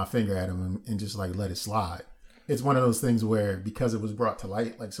wave my finger at him and just like let it slide. It's one of those things where because it was brought to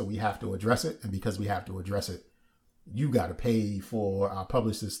light, like, so we have to address it. And because we have to address it, you got to pay for our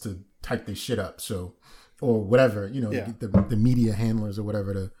publicists to type this shit up. So, or whatever, the media handlers or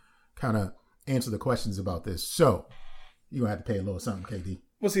whatever to kind of answer the questions about this. So you're going to have to pay a little something, KD.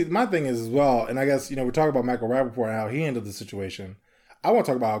 Well, see, my thing is as well, and I guess, we're talking about Michael Rappaport and how he handled the situation. I want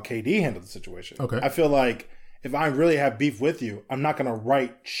to talk about how KD handled the situation. Okay. I feel like if I really have beef with you, I'm not going to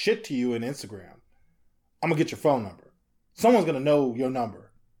write shit to you in Instagram. I'm going to get your phone number. Someone's going to know your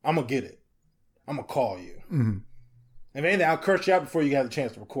number. I'm going to get it. I'm going to call you. Mm-hmm. If anything, I'll curse you out before you have the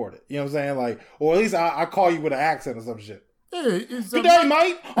chance to record it. You know what I'm saying? Like, or at least I'll call you with an accent or some shit. Hey, good day,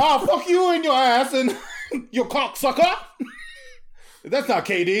 mate. Oh, fuck you in your ass and your cocksucker. That's not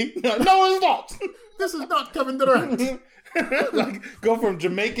KD. No, it's not. This is not Kevin Durant. Like, go from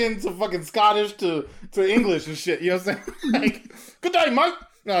Jamaican to fucking Scottish to English and shit. You know what I'm saying? Like, good day, mate.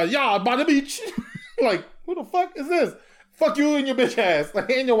 Yeah, by the beach. Like, who the fuck is this? Fuck you and your bitch ass. Like,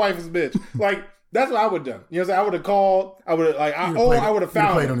 and your wife's bitch. Like, that's what I would have done. You know what I'm saying? I would have called. I would have I would have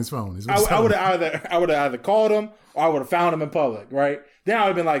found him. On his phone. I would have either called him or I would have found him in public, right? Then I would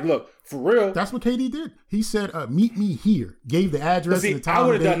have been like, look, for real. That's what KD did. He said, meet me here. Gave the address and the time. I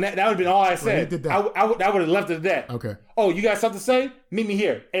would have done that. That would have been all I said. He did that. I would have left it at that. Okay. Oh, you got something to say? Meet me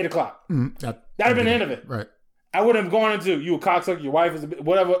here, 8 o'clock. Mm-hmm. That'd have been the end of it. Right. I wouldn't have gone into, you a cocksucker, your wife is a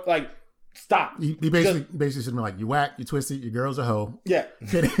whatever. Like, stop. He basically should be like, you whack, you twisted, your girl's a hoe. Yeah.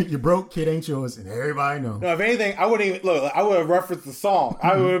 You broke, kid ain't yours, and everybody know. No, if anything, I wouldn't even look. I would have referenced the song.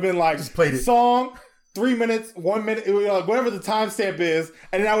 I would have been like, Just played it. Song, 3 minutes, 1 minute, it would, like whatever the timestamp is,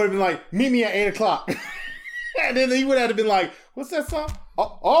 and then I would have been like, meet me at 8:00, and then he would have been like, what's that song?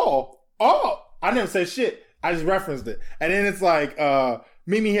 Oh, I never said shit. I just referenced it, and then it's like,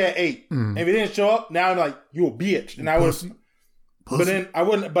 meet me here at 8. And if he didn't show up, now I'm like, you a bitch, and I would. But then I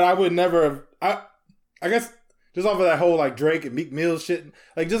wouldn't. But I would never have. I guess just off of that whole like Drake and Meek Mill shit,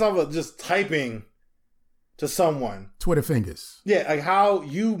 like just off of just typing to someone. Twitter fingers. Yeah, like how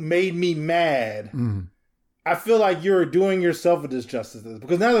you made me mad. I feel like you're doing yourself a disjustice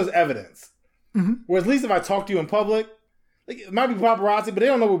because now there's evidence. Whereas at least if I talk to you in public, like, it might be paparazzi, but they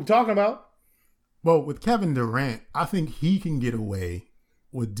don't know what we're talking about. Well, with Kevin Durant, I think he can get away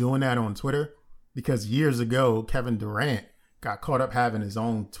with doing that on Twitter because years ago, Kevin Durant got caught up having his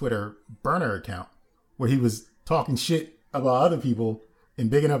own Twitter burner account where he was talking shit about other people and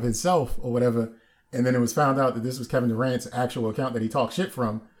bigging up himself or whatever. And then it was found out that this was Kevin Durant's actual account that he talked shit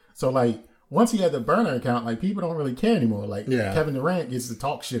from. So like once he had the burner account, like people don't really care anymore. Like Kevin Durant gets to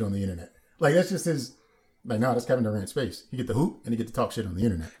talk shit on the internet. Like that's just his, like no, that's Kevin Durant's space. He get the hoop and he get to talk shit on the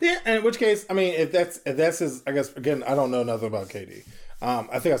internet. Yeah, and in which case, I mean, if that's his, I guess again, I don't know nothing about KD.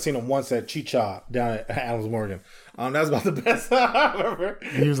 I think I've seen him once at Chicha down at Adams Morgan. That's about the best I've ever.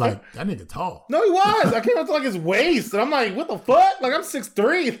 And he was like, that nigga tall. No, he was. I came up to like his waist, and I'm like, what the fuck? Like I'm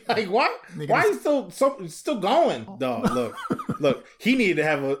 6'3". Like why? Why is he still going? Dog, look. He needed to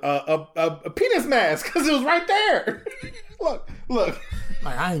have a penis mask because it was right there. look.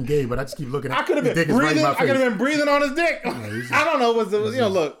 Like I ain't gay, but I just keep looking at. I could have been breathing. I could have been breathing on his dick. I don't know. Look.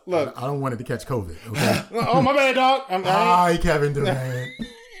 I don't want it to catch COVID. Okay. Oh my bad, dog. Hi, Kevin Durant.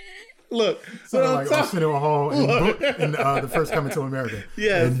 Look, so like Arsenio Hall in the First Coming to America.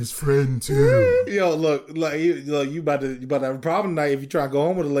 Yeah, and his friend too. Yo, look, you about to have a problem tonight if you try to go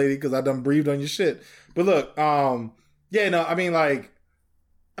home with a lady because I done breathed on your shit. But look, I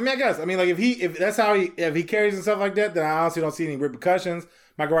guess if that's how if he carries himself like that, then I honestly don't see any repercussions.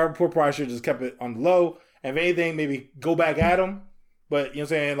 Michael Rappaport probably should have just kept it on the low. And if anything, maybe go back at him. But you know what I'm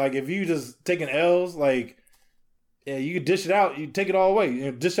saying? Like if you just taking L's, like yeah, you could dish it out. You take it all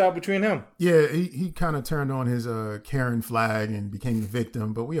away. Dish out between him. Yeah, he kind of turned on his Karen flag and became the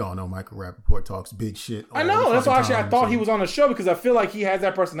victim. But we all know Michael Rappaport talks big shit. I know. That's why actually I thought he was on the show because I feel like he has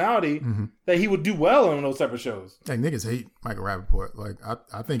that personality that he would do well on those type of shows. Like niggas hate Michael Rappaport. Like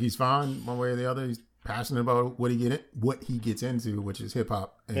I think he's fine one way or the other. He's passionate about what he gets into, which is hip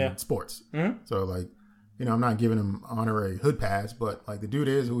hop and sports. So like, I'm not giving him honorary hood pass, but like the dude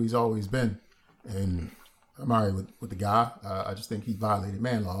is who he's always been, and I'm all right with the guy. I just think he violated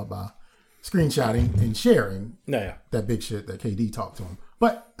man law by screenshotting and sharing that big shit that KD talked to him.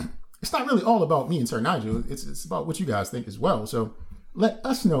 But it's not really all about me and Sir Nigel. It's about what you guys think as well. So let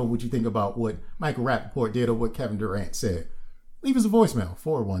us know what you think about what Michael Rappaport did or what Kevin Durant said. Leave us a voicemail,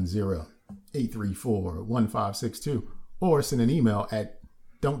 410-834-1562, or send an email at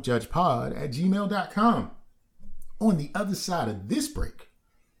don'tjudgepod@gmail.com. On the other side of this break,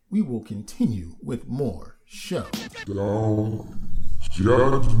 we will continue with more show. Don't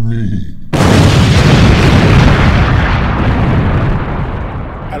judge me.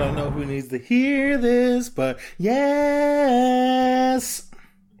 I don't know who needs to hear this, but yes.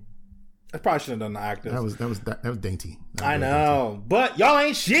 I probably shouldn't have done the actors. That was dainty. I know, dainty. But y'all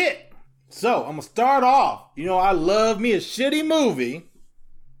ain't shit. So I'm gonna start off. I love me a shitty movie,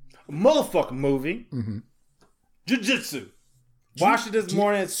 a motherfucking movie, Jiu-Jitsu. Watched it this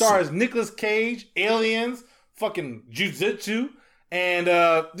morning. It stars Nicolas Cage, aliens, fucking jiu-jitsu, and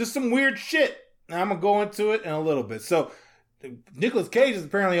just some weird shit. Now I'm gonna go into it in a little bit. So Nicolas Cage is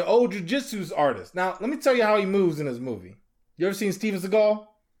apparently an old jiu-jitsu artist. Now let me tell you how he moves in this movie. You ever seen Steven Seagal?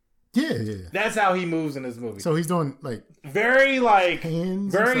 Yeah. That's how he moves in this movie. So he's doing like very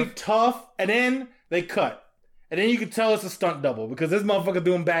tough, and then they cut. And then you can tell it's a stunt double because this motherfucker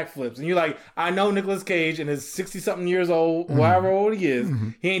doing backflips. And you're like, I know Nicolas Cage and is 60-something years old, however old he is,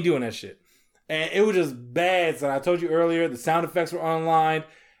 he ain't doing that shit. And it was just bad. So I told you earlier, the sound effects were online. At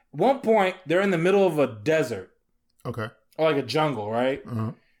one point, they're in the middle of a desert. Okay. Or like a jungle, right?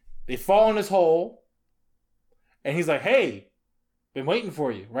 They fall in this hole. And he's like, hey, been waiting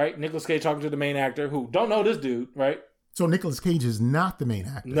for you, right? Nicolas Cage talking to the main actor who don't know this dude, right? So Nicolas Cage is not the main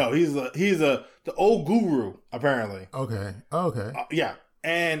actor. No, he's the old guru apparently. Okay. Yeah,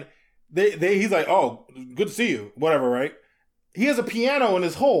 and he's like, oh, good to see you, whatever, right? He has a piano in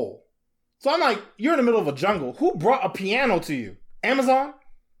his hole, so I'm like, you're in the middle of a jungle. Who brought a piano to you? Amazon?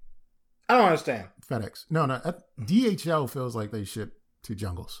 I don't understand. FedEx. No. DHL feels like they ship to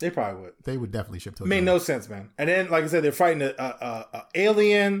jungles. They probably would. They would definitely ship to. Made no sense, man. And then, like I said, they're fighting a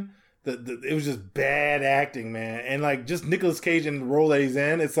alien. It was just bad acting, man. And like just Nicolas Cage in the role that he's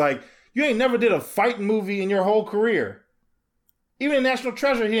in, it's like you ain't never did a fighting movie in your whole career. Even in National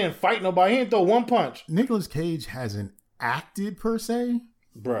Treasure, he didn't fight nobody. He didn't throw one punch. Nicolas Cage hasn't acted per se,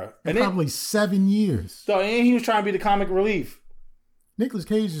 bruh. in probably 7 years. So and he was trying to be the comic relief. Nicolas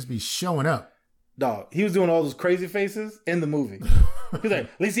Cage just be showing up. Dog, he was doing all those crazy faces in the movie. He's like,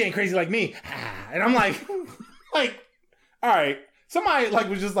 at least he ain't crazy like me. And I'm like, all right. Somebody like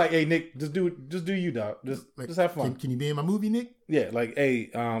was just like, hey Nick, just do you, dog. Just have fun. Can you be in my movie, Nick? Yeah, like, hey,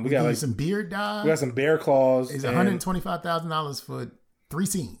 we got like some beard, dog. We got some bear claws. It's $125,000 for 3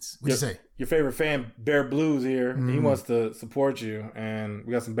 scenes. What'd you say? Your favorite fan, Bear Blues here. He wants to support you, and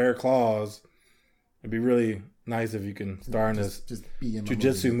we got some bear claws. It'd be really nice if you can star in this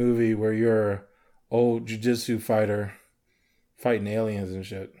jiu-jitsu movie where you're an old jiu-jitsu fighter fighting aliens and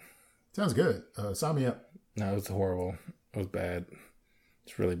shit. Sounds good. Sign me up. No, it's horrible. It was bad.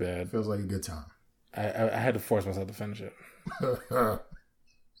 It's really bad. Feels like a good time. I had to force myself to finish it.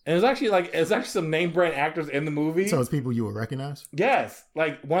 And it's actually some name brand actors in the movie. So it's people you would recognize? Yes.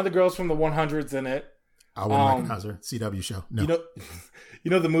 Like one of the girls from the 100's in it. I wouldn't recognize her. CW show. No.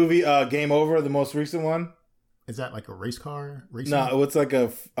 You know the movie Game Over, the most recent one? Is that like a race car? No, it's like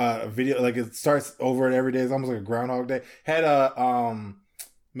a video. Like it starts over it every day. It's almost like a Groundhog Day. Had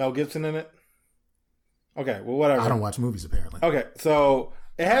Mel Gibson in it. Okay, well, whatever. I don't watch movies, apparently. Okay, so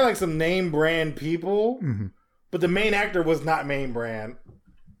it had like some name brand people, but the main actor was not main brand.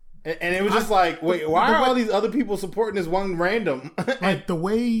 And it was just like, wait, why are all these other people supporting this one random? Like the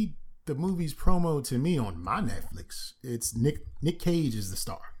way the movie's promo to me on my Netflix, it's Nick Cage is the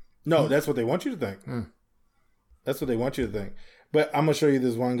star. No, that's what they want you to think. That's what they want you to think. But I'm going to show you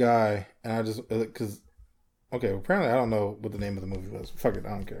this one guy, and I just, because, okay, apparently I don't know what the name of the movie was. Fuck it,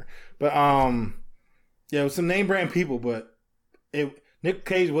 I don't care. But, yeah, it was some name brand people, but Nick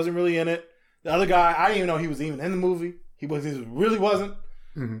Cage wasn't really in it. The other guy, I didn't even know he was even in the movie. He really wasn't.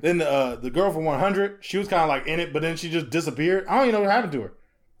 Then the girl from 100, she was kind of like in it, but then she just disappeared. I don't even know what happened to her.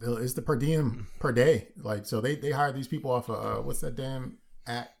 It's the per diem per day. Like, so they hired these people off of, what's that damn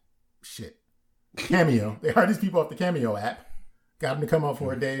app? Shit. Cameo. They hired these people off the Cameo app. Got them to come out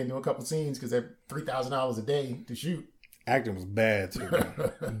for a day and do a couple scenes because they're $3,000 a day to shoot. Acting was bad too.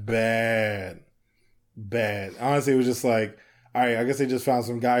 Bad. Honestly, it was just like, all right, I guess they just found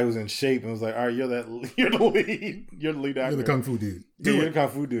some guy who's in shape and was like, all right, you're the lead. You're the lead actor. You're the kung fu dude. You're the kung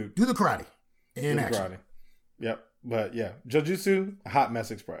fu dude. Do the karate. In action. Karate. Yep. But yeah, Jujutsu, Hot Mess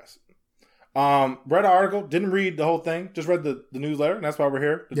Express. Read an article, didn't read the whole thing, just read the newsletter, and that's why we're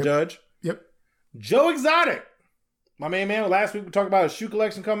here. The judge. Yep. Joe Exotic. My main man, last week we talked about a shoe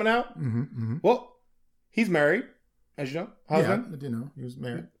collection coming out. Well, he's married, as you know. Husband. Yeah, I did know. He was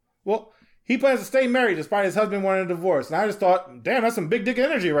married. Well, he plans to stay married despite his husband wanting a divorce. And I just thought, damn, that's some big dick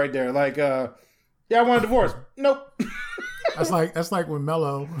energy right there. Like, yeah, I want a divorce. Nope. That's like when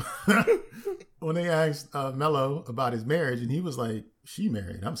Mello, when they asked Mello about his marriage, and he was like, she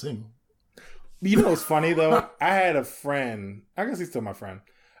married, I'm single. You know what's funny, though? I had a friend, I guess he's still my friend,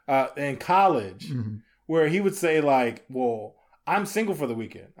 in college, where he would say, like, well, I'm single for the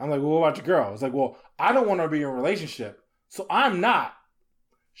weekend. I'm like, well, what about your girl? It's like, well, I don't want her to be in a relationship, so I'm not.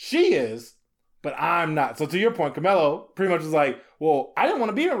 She is, but I'm not. So to your point, Camelo pretty much was like, well, I didn't want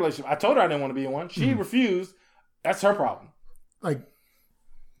to be in a relationship. I told her I didn't want to be in one. She refused. That's her problem. Like,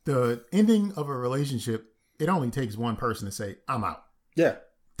 the ending of a relationship, it only takes one person to say, I'm out. Yeah.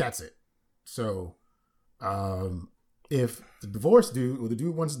 That's it. So, if the divorce dude, or the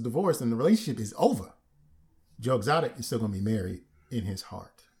dude wants a divorce and the relationship is over, Joe Exotic is still going to be married in his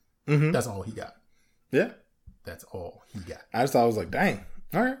heart. That's all he got. Yeah. That's all he got. I just thought, I was like, dang.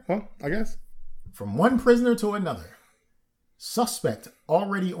 All right, well, I guess. From one prisoner to another. Suspect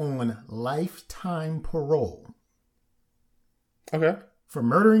already on lifetime parole. Okay. For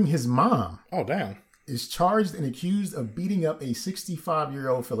murdering his mom. Oh, damn. Is charged and accused of beating up a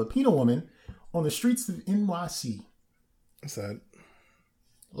 65-year-old Filipino woman on the streets of NYC. What's that?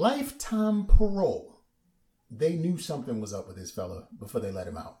 Lifetime parole. They knew something was up with this fella before they let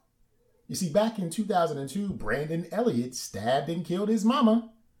him out. You see, back in 2002, Brandon Elliott stabbed and killed his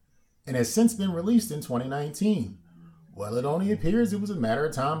mama and has since been released in 2019. Well, it only appears it was a matter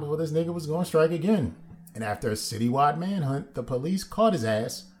of time before this nigga was going to strike again. And after a citywide manhunt, the police caught his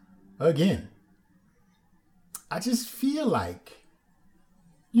ass again. I just feel like,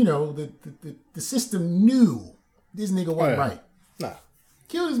 you know, the system knew this nigga wasn't right. Nah.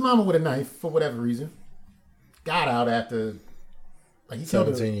 Killed his mama with a knife for whatever reason. Got out after... Like he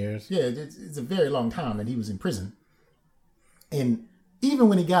 17 years. Yeah, it's a very long time that he was in prison. And even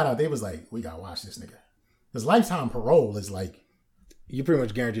when he got out, they was like, we gotta watch this nigga. Because lifetime parole is like, you're pretty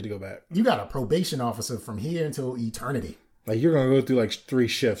much guaranteed to go back. you got a probation officer from here until eternity. Like you're gonna go through like 3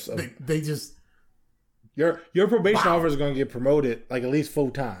 shifts. They just your probation officer is gonna get promoted like at least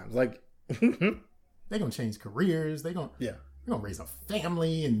 4 times. Like they're gonna change careers. They're gonna raise a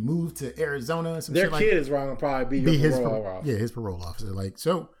family and move to Arizona. And some their shit kid like, is wrong and probably be his parole officer. Yeah, his parole officer. Like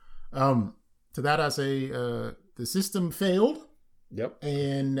so. To that I say, the system failed. Yep.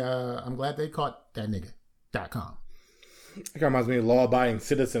 And I'm glad they caught that nigga.com. It kind of reminds me of Law Abiding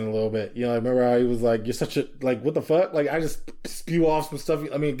Citizen a little bit. You know, I remember how he was like, you're such a, like, what the fuck? Like, I just spew off some stuff.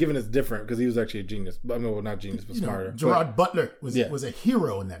 I mean, given it's different because he was actually a genius. I mean, well, not genius, but smarter. Gerard Butler was a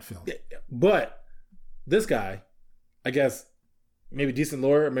hero in that film. Yeah, but this guy, I guess, maybe decent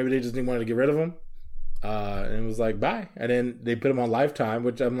lawyer, maybe they just didn't want to get rid of him. And it was like, bye. And then they put him on Lifetime,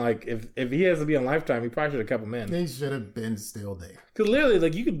 which I'm like, if he has to be on Lifetime, he probably should have kept him in. They should have been still there. Because literally,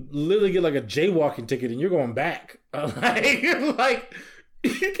 like, you could literally get like a jaywalking ticket and you're going back. Like,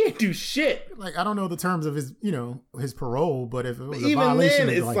 you can't do shit. Like, I don't know the terms of his, his parole, but if it was a violation,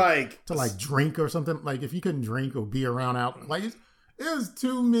 then, it's to drink or something, like if you couldn't drink or be around out, like there's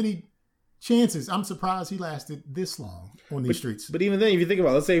too many chances. I'm surprised he lasted this long on these streets. But even then, if you think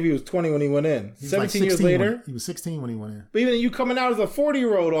about it, let's say if he was 20 when he went in, 17 years later. He was 16 when he went in. But even you coming out as a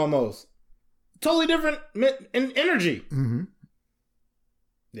 40-year-old almost. Totally different in energy. Mm-hmm.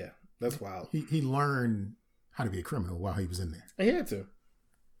 Yeah, that's wild. He learned how to be a criminal while he was in there. He had to.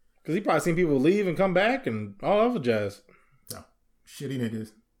 Because he probably seen people leave and come back and all other jazz. So, shitty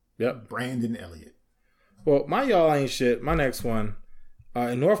niggas. Yep. Brandon Elliott. Well, my y'all ain't shit. My next one.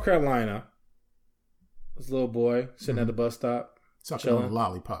 In North Carolina, this little boy sitting at the bus stop. Sucking on a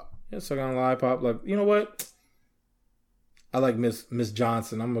lollipop. Yeah, sucking on a lollipop. Like, you know what? I like Miss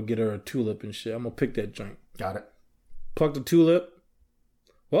Johnson. I'm going to get her a tulip and shit. I'm going to pick that joint. Got it. Plucked the tulip.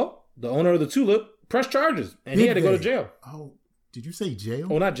 Well, the owner of the tulip pressed charges. And he had to go to jail. Oh, did you say jail?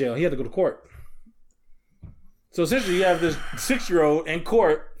 Oh, not jail. He had to go to court. So essentially you have this 6-year-old in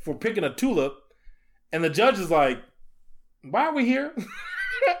court for picking a tulip. And the judge is like, why are we here?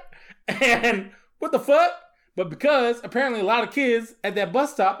 And what the fuck? But because apparently a lot of kids at that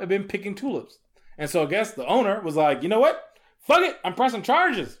bus stop have been picking tulips. And so I guess the owner was like, you know what? Fuck it. I'm pressing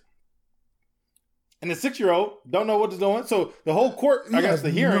charges. And the 6-year-old don't know what he's doing. So the whole court, I guess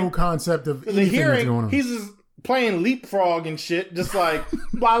the hearing. No concept of the hearing, he's just playing leapfrog and shit. Just like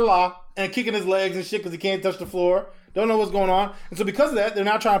blah, blah. And kicking his legs and shit because he can't touch the floor. Don't know what's going on. And so because of that, they're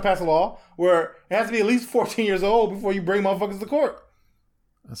now trying to pass a law where it has to be at least 14 years old before you bring motherfuckers to court.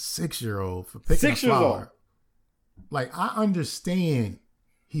 A 6-year-old for picking a flower. Like, I understand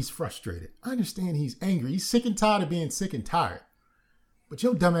he's frustrated. I understand he's angry. He's sick and tired of being sick and tired. But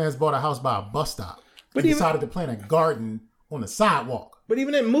your dumbass bought a house by a bus stop and decided to plant a garden on the sidewalk. But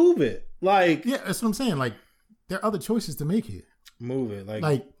even then, move it. Like, yeah, that's what I'm saying. Like, there are other choices to make here. Move it.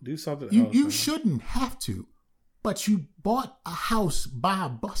 Like do something else. You shouldn't have to. But you bought a house by a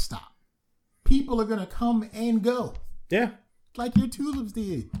bus stop. People are going to come and go. Yeah. Like your tulips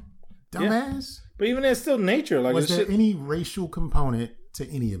did. Dumbass. Yeah. But even it's still nature. Like, was there any racial component to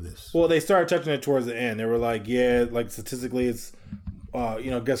any of this? Well, they started touching it towards the end. They were like, yeah, like statistically it's,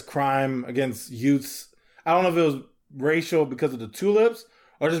 I guess crime against youths. I don't know if it was racial because of the tulips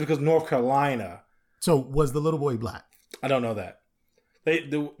or just because North Carolina. So was the little boy black? I don't know that. They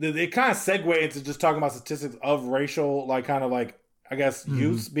kind of segue into just talking about statistics of racial, like kind of like, I guess,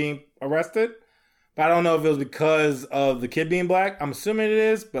 youths being arrested. But I don't know if it was because of the kid being black. I'm assuming it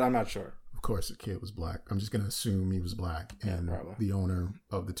is, but I'm not sure. Of course, the kid was black. I'm just going to assume he was black. And the owner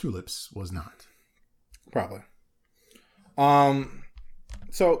of the tulips was not. Probably.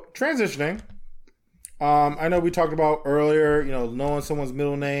 So, transitioning. I know we talked about earlier, knowing someone's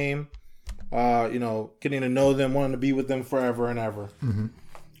middle name. Getting to know them, wanting to be with them forever and ever.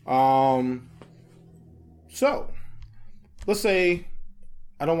 Mm-hmm. So, let's say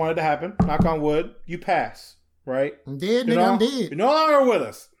I don't want it to happen. Knock on wood. You pass, right? I'm dead, nigga. I'm dead. You're no longer with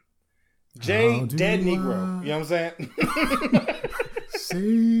us. Jay, dead Negro. You know what I'm saying?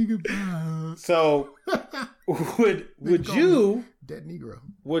 Say goodbye. So, would you, dead Negro,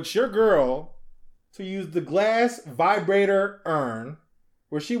 would your girl to use the glass vibrator urn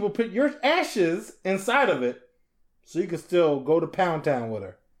where she will put your ashes inside of it so you can still go to Pound Town with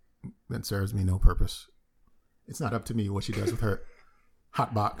her? That serves me no purpose. It's not up to me what she does with her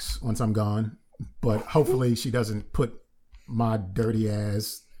hot box once I'm gone. But hopefully she doesn't put my dirty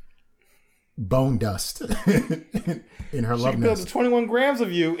ass bone dust in her love nest. She builds 21 grams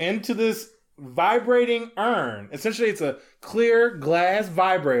of you into this vibrating urn. Essentially, it's a clear glass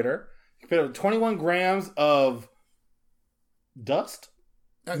vibrator. You put 21 grams of dust.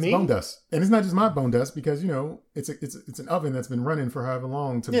 That's Me? bone dust, and it's not just my bone dust because it's an oven that's been running for however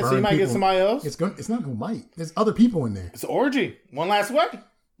long to burn. So you might people. get somebody else. It's not no might. There's other people in there. It's an orgy. One last way,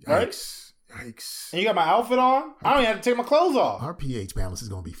 right? Yikes! And you got my outfit on. I don't even have to take my clothes off. Our pH balance is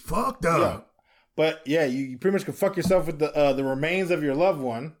gonna be fucked up. Yeah. But yeah, you pretty much can fuck yourself with the remains of your loved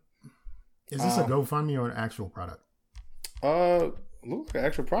one. Is this a GoFundMe or an actual product? Looks like an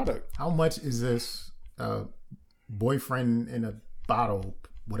actual product. How much is this boyfriend in a bottle,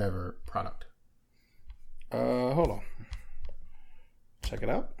 whatever product? Hold on. Check it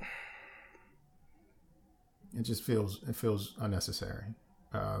out. It just feels unnecessary.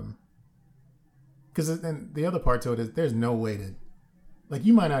 Because then the other part to it is there's no way to, like,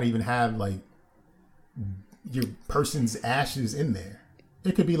 you might not even have like your person's ashes in there.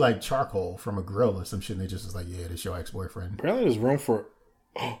 It could be like charcoal from a grill or some shit. And they just was like, yeah, this your ex-boyfriend. Apparently, there's room for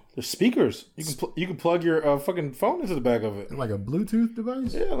there's speakers. You can plug your fucking phone into the back of it. Like a Bluetooth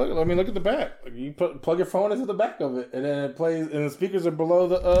device. Yeah, look at the back. Like, you plug your phone into the back of it, and then it plays, and the speakers are below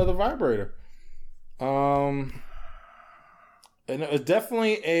the vibrator. And it's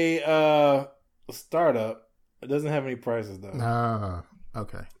definitely a startup. It doesn't have any prices though. Ah,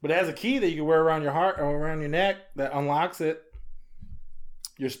 okay. But it has a key that you can wear around your heart or around your neck that unlocks it.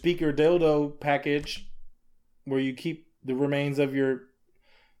 Your speaker dildo package, where you keep the remains of your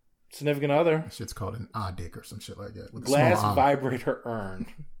significant other. That shit's called an dick or some shit like that. With Glass vibrator urn.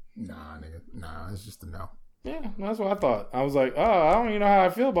 Nah, nigga. Nah, it's just a no. Yeah, that's what I thought. I was like, oh, I don't even know how I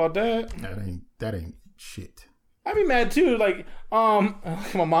feel about that. That ain't shit. I'd be mad too. Like,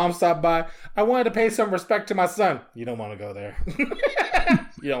 my mom stopped by. I wanted to pay some respect to my son. You don't want to go there.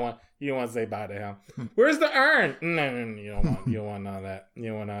 You don't want to say bye to him. Where's the urn? No, you don't want none of that. You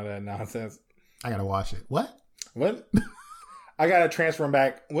don't want none of that nonsense. I gotta wash it. What? I gotta transfer him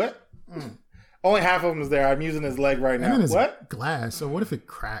back. What? Only half of him is there. I'm using his leg right now. And then it's what? Glass. So what if it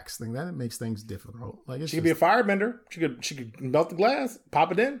cracks? That makes things difficult. Like she could be a firebender. She could melt the glass,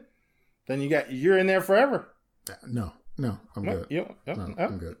 pop it in. Then you're in there forever. No, I'm good.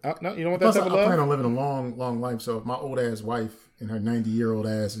 I'm good. No, you don't want that type of love? I plan on living a long, long life. So if my old ass wife and her 90-year-old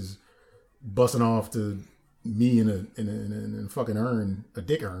ass is busting off to me in a fucking urn, a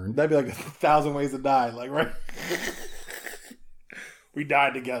dick urn. That'd be like 1,000 ways to die. Like, right? We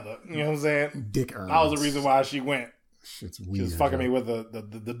died together. You know what I'm saying? Dick urn. That was the reason why she went. Shit's weird. She was fucking me with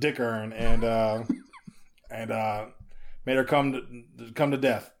the dick urn and made her come to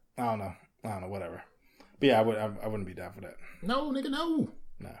death. I don't know. Whatever. But yeah, I wouldn't be down for that. No, nigga, no.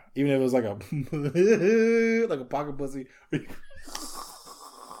 Nah. Even if it was like a pocket pussy.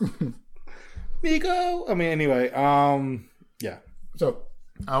 Nico. I mean, anyway. Yeah. So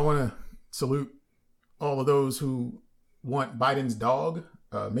I want to salute all of those who want Biden's dog,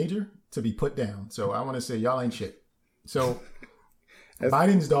 Major, to be put down. So I want to say y'all ain't shit. So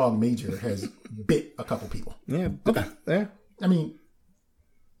Biden's dog, Major, has bit a couple people. Yeah. Okay. Yeah. I mean,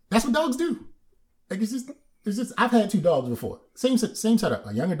 that's what dogs do. Like it's just. I've had 2 dogs before. Same setup.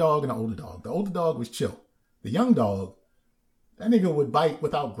 A younger dog and an older dog. The older dog was chill. The young dog, that nigga would bite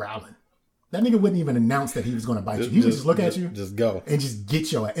without growling. That nigga wouldn't even announce that he was going to bite you. He would just look at you, just go, and just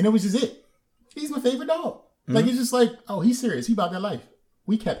get your ass. And it was just it. He's my favorite dog. Mm-hmm. Like it's just like, oh, he's serious. He about that life.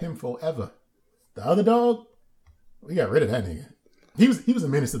 We kept him forever. The other dog, we got rid of that nigga. He was a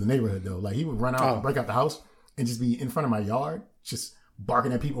menace to the neighborhood though. Like he would run out and break out the house and just be in front of my yard, just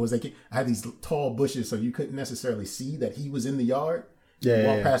barking at people as they came. I had these tall bushes, so you couldn't necessarily see that he was in the yard. Yeah,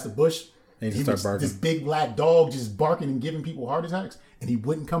 walk past the bush, and he was barking. This big black dog just barking and giving people heart attacks, and he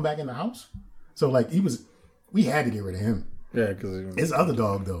wouldn't come back in the house. So like we had to get rid of him. Yeah, because his other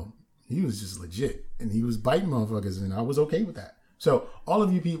dog though, he was just legit, and he was biting motherfuckers, and I was okay with that. So all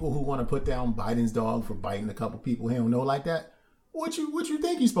of you people who want to put down Biden's dog for biting a couple people he don't know like that, what you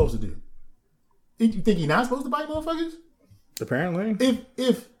think he's supposed to do? You think he's not supposed to bite motherfuckers? Apparently.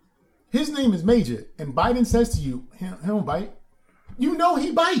 If his name is Major and Biden says to you, he don't bite, you know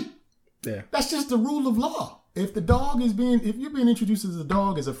he bite. Yeah. That's just the rule of law. If you're being introduced as a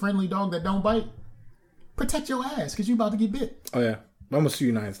dog, as a friendly dog that don't bite, protect your ass because you about to get bit. Oh yeah. I'm gonna sue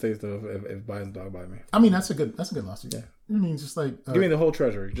United States though if Biden's dog bite me. I mean that's a good lawsuit. Yeah. I mean just like give me the whole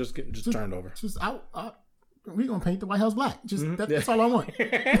treasury. Just turn it over. Just we're gonna paint the White House black. Just that's all I want.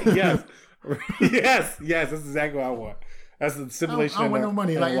 Yes. yes. That's exactly what I want. That's the stipulation. I don't want no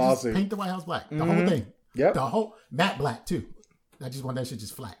money. Like just paint the White House black. The whole thing. Yep. The whole matte black too. I just want that shit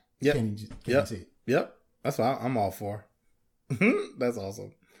just flat. Yep. Can't see it. Yep. That's what I'm all for. That's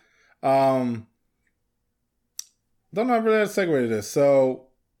awesome. Don't know how to segue to this. So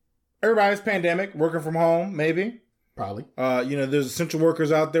everybody's pandemic, working from home, maybe. Probably. There's essential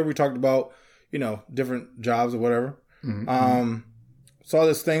workers out there. We talked about, different jobs or whatever. Mm-hmm. saw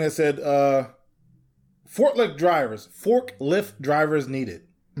this thing that said forklift drivers needed.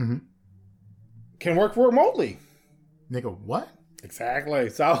 Mm-hmm. Can work remotely. Nigga, what? Exactly.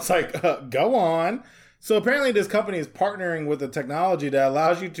 So I was like, go on. So apparently this company is partnering with a technology that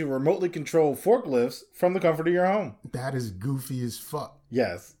allows you to remotely control forklifts from the comfort of your home. That is goofy as fuck.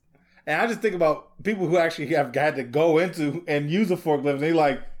 Yes. And I just think about people who actually have had to go into and use a forklift, and they're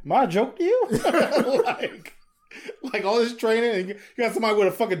like, am I a joke to you? like all this training, and you got somebody with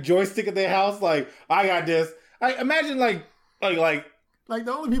a fucking joystick at their house, like, I got this. I imagine like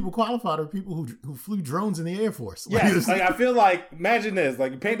the only people qualified are people who flew drones in the Air Force. Yes, like I feel like, imagine this,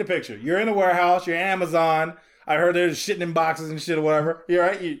 like paint the picture. You're in a warehouse, you're Amazon. I heard there's shitting in boxes and shit or whatever. You're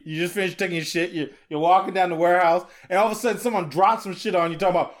right. You just finished taking your shit. You're walking down the warehouse, and all of a sudden someone drops some shit on you.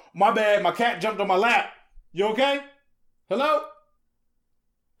 Talking about, my bad, my cat jumped on my lap. You okay? Hello?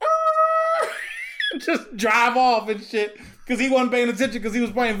 Just drive off and shit because he wasn't paying attention because he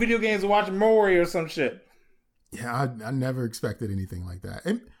was playing video games and watching Maury or some shit. Yeah, I never expected anything like that.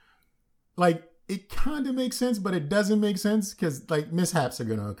 It kind of makes sense, but it doesn't make sense because like mishaps are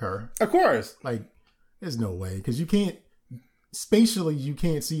gonna occur. Of course. Like, there's no way because you can't spatially you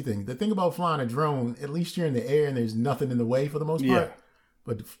can't see things. The thing about flying a drone, at least you're in the air and there's nothing in the way for the most part. Yeah.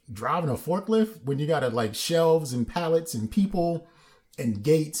 But driving a forklift when you got like shelves and pallets and people and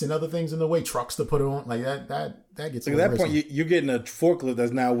gates and other things in the way, trucks to put on, like that gets. At that point, you're getting a forklift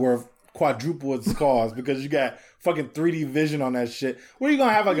that's now worth quadruple its cost because you got fucking 3D vision on that shit. What are you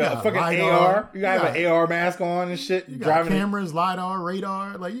gonna have, like a fucking LiDAR? AR? You gotta have an AR mask on and shit. You got cameras, LiDAR,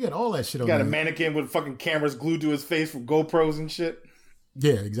 radar, like you got all that shit on. You got a mannequin with fucking cameras glued to his face for GoPros and shit.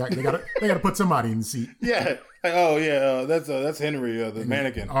 Yeah, exactly. They gotta put somebody in the seat. Yeah. Like, oh yeah, that's Henry, the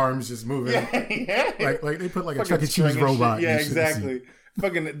mannequin. Arms just moving. Yeah. Like they put like a Chuck E. Cheese robot. Yeah, exactly.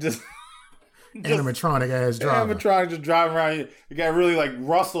 Fucking just animatronic ass driver. Animatronic just driving around. You got really like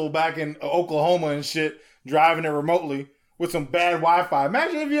Russell back in Oklahoma and shit, driving it remotely with some bad Wi-Fi.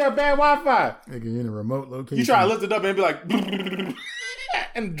 Imagine if you have bad Wi-Fi. Like you're in a remote location. You try to lift it up and be like,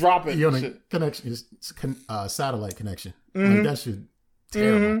 and drop it. You on a connection, satellite connection. Mm-hmm. Like that shit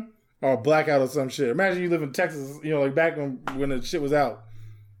terrible. Mm-hmm. Or a blackout or some shit. Imagine you live in Texas, like back when the shit was out.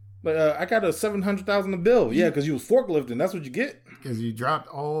 Like, I got a $700,000 bill. Yeah, because you was forklifting. That's what you get. Because you dropped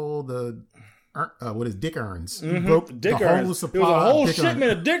all the dick urns. Mm-hmm. You broke dick the urns. whole supply. It was a whole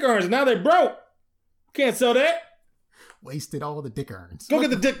shipment of dick urns. Now they broke. Can't sell that. Wasted all the dick urns. Go get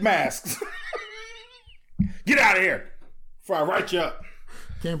the dick masks. Get out of here before I write you up.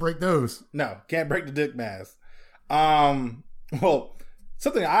 Can't break those. No, can't break the dick mask. Well,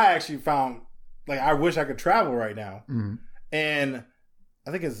 something I actually found, like, I wish I could travel right now. Mm-hmm. And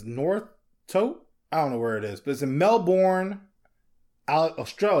I think it's North Tote. I don't know where it is, but it's in Melbourne,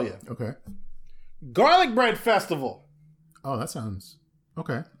 Australia. Okay. Garlic bread festival. Oh, that sounds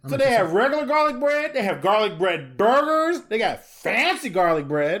okay. So they have regular garlic bread. They have garlic bread burgers. They got fancy garlic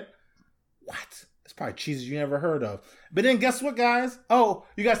bread. What? It's probably cheeses you never heard of. But then guess what, guys? Oh,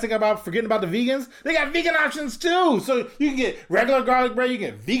 you guys think about forgetting about the vegans? They got vegan options too. So you can get regular garlic bread. You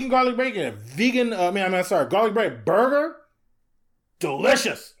can get vegan garlic bread. You can get vegan, garlic bread burger.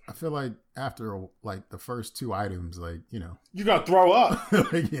 Delicious. I feel like after like the first two items, like, you're going to throw up.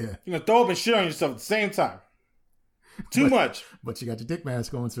 Like, yeah. You're going to throw up and shit on yourself at the same time. Too much. But you got your dick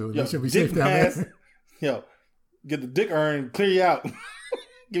mask on, so you should be safe down there. Yo, get the dick urn and clear you out.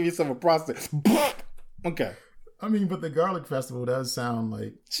 Give yourself a prostate. Okay. I mean, but the garlic festival does sound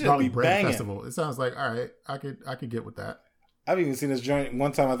like garlic bread banging. festival. It sounds like, all right, I could get with that. I've even seen this joint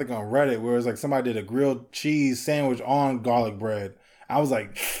one time, I think on Reddit, where it's like somebody did a grilled cheese sandwich on garlic bread. I was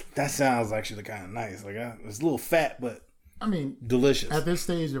like, that sounds actually kind of nice. Like, it's a little fat, but I mean, delicious. At this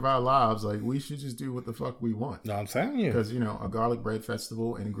stage of our lives, like, we should just do what the fuck we want. No, I'm saying you. Because, a garlic bread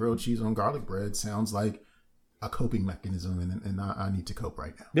festival and grilled cheese on garlic bread sounds like a coping mechanism, and I need to cope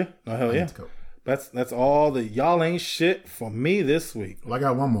right now. Yeah. Oh, hell yeah. That's all the y'all ain't shit for me this week. Well, I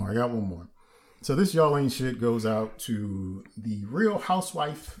got one more. So this y'all ain't shit goes out to the Real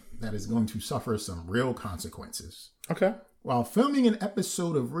Housewife that is going to suffer some real consequences. Okay. While filming an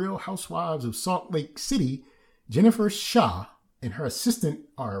episode of Real Housewives of Salt Lake City, Jennifer Shah and her assistant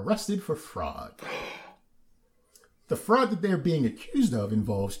are arrested for fraud. The fraud that they're being accused of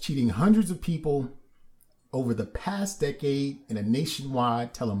involves cheating hundreds of people over the past decade in a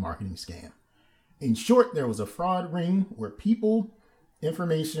nationwide telemarketing scam. In short, there was a fraud ring where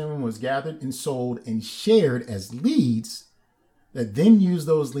information was gathered and sold and shared as leads that then used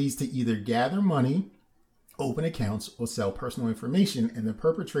those leads to either gather money, open accounts, or sell personal information, and the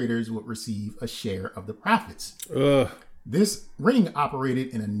perpetrators would receive a share of the profits. Ugh. This ring operated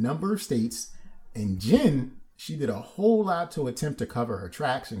in a number of states, and Jen She did a whole lot to attempt to cover her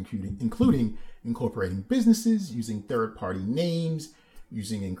tracks, including incorporating businesses, using third-party names,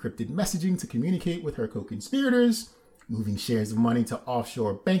 using encrypted messaging to communicate with her co-conspirators, moving shares of money to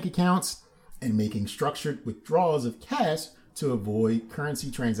offshore bank accounts, and making structured withdrawals of cash to avoid currency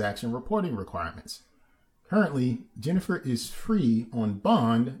transaction reporting requirements. Currently, Jennifer is free on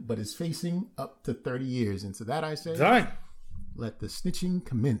bond, but is facing up to 30 years. And to that I say, Dang. let the snitching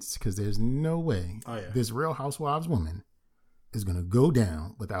commence, because there's no way this Real Housewives woman is going to go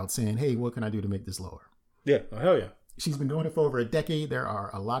down without saying, hey, what can I do to make this lower? Yeah. Oh, hell yeah. She's been doing it for over a decade. There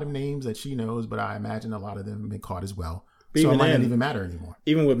are a lot of names that she knows, but I imagine a lot of them have been caught as well. But so it might not even matter anymore.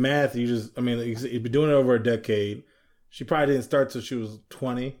 Even with math, you've been doing it over a decade. She probably didn't start till she was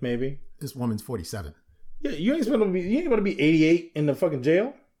 20, maybe. This woman's 47. Yeah, you ain't supposed to be 88 in the fucking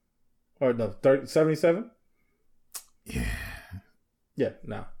jail? Or no, 77? Yeah. Yeah,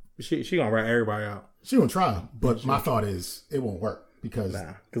 no. She gonna rat everybody out. She gonna try, but my thought is it won't work because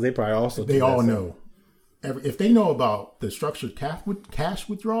they probably also they all know. If they know about the structured cash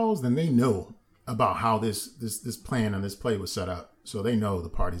withdrawals, then they know about how this plan and this play was set up. So they know the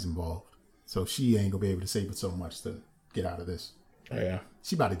parties involved. So she ain't gonna be able to save it so much to get out of this. Oh, yeah.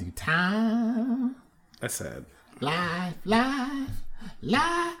 She about to do time. That's sad. Life. And,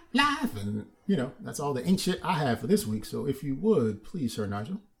 that's all the ain't shit I have for this week. So if you would, please, Sir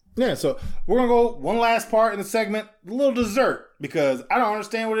Nigel. Yeah, so we're going to go one last part in the segment, a little dessert, because I don't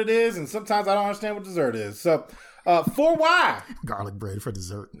understand what it is, and sometimes I don't understand what dessert is. So, for why? Garlic bread for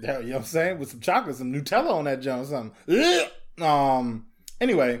dessert. Yeah, you know what I'm saying? With some chocolate, some Nutella on that junk or something.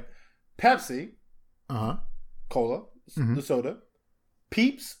 Anyway, Pepsi. Cola, the soda.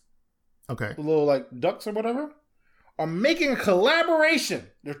 Peeps. Okay. The little, like, ducks or whatever, are making a collaboration.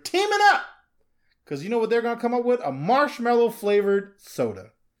 They're teaming up. Because you know what they're going to come up with? A marshmallow-flavored soda.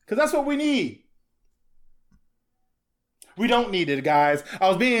 Because that's what we need. We don't need it, guys. I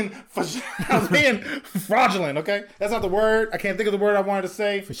was being fraudulent, okay? That's not the word. I can't think of the word I wanted to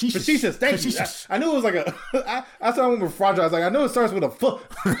say. Facetious. Thank you. I knew it was like I saw one with fraudulent. I was like, I know it starts with a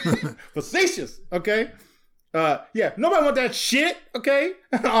facetious, okay? Yeah, nobody want that shit, okay?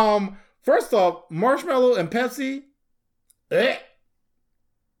 First off, marshmallow and Pepsi. That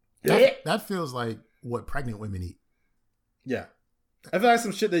feels like what pregnant women eat. Yeah. I feel like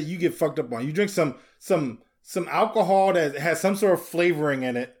some shit that you get fucked up on. You drink some alcohol that has some sort of flavoring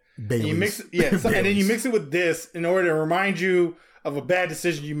in it. Baileys. And you mix it, and then you mix it with this in order to remind you of a bad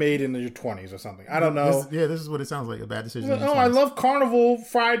decision you made in your 20s or something. I don't know. This is what it sounds like, a bad decision. Well, I love Carnival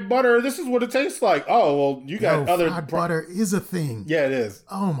fried butter. This is what it tastes like. Oh, well, you got other... fried butter is a thing. Yeah, it is.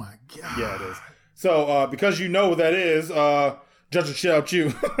 Oh, my God. Yeah, it is. So, because you know what that is, judge will shout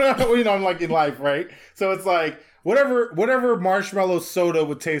you. I'm like in life, right? So it's like, whatever marshmallow soda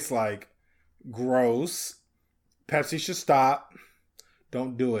would taste like, gross. Pepsi should stop.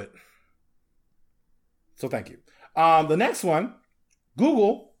 Don't do it. So thank you. The next one,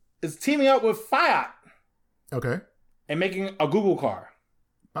 Google is teaming up with Fiat. Okay. And making a Google car.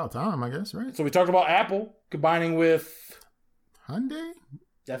 About time, I guess, right? So we talked about Apple combining with Hyundai?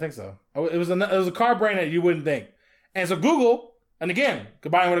 Yeah, I think so. It was a car brand that you wouldn't think. And so Google, and again,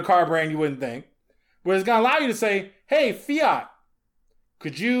 combining with a car brand you wouldn't think, where it's going to allow you to say, hey, Fiat,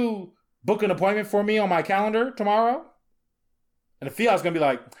 could you book an appointment for me on my calendar tomorrow? And the Fiat's going to be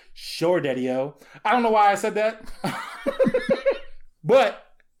like, sure, Daddy-o. I don't know why I said that. But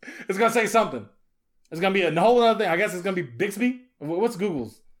it's going to say something. It's going to be a whole other thing. I guess it's going to be Bixby. What's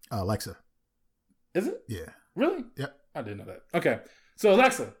Google's? Alexa. Is it? Yeah. Really? Yep. I didn't know that. Okay. So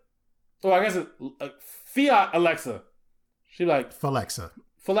Alexa. Oh, I guess it's Fiat Alexa. She like... Falexa.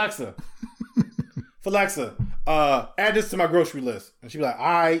 Falexa. Add this to my grocery list. And she'd be like, all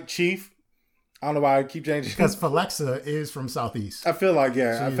right, chief. I don't know why I keep changing. Because Falexa is from Southeast. I feel like,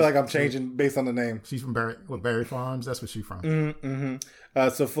 yeah. I feel like I'm changing based on the name. She's from Berry Farms. That's where she's from. Mm-hmm.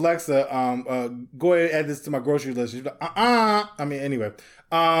 So Falexa, go ahead and add this to my grocery list. She's like, I mean, anyway.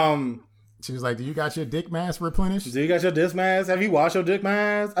 She was like, do you got your dick mask replenished? Do you got your dick mask? Have you washed your dick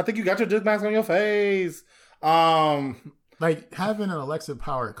mask? I think you got your dick mask on your face. Like, having an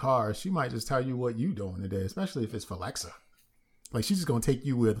Alexa-powered car, she might just tell you what you doing today, especially if it's Falexa. Like, she's just going to take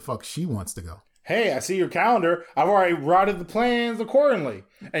you where the fuck she wants to go. Hey, I see your calendar. I've already routed the plans accordingly.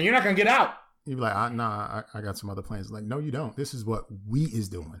 And you're not going to get out. You'd be like, I got some other plans. Like, no, you don't. This is what we is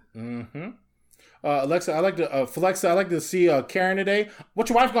doing. Mm-hmm. Alexa, Falexa, I like to see Karen today. What's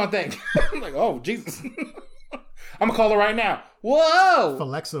your wife going to think? I'm like, oh, Jesus. I'm going to call her right now. Whoa.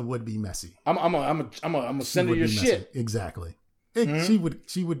 Falexa would be messy. I'm gonna send her your shit. Exactly. Mm-hmm.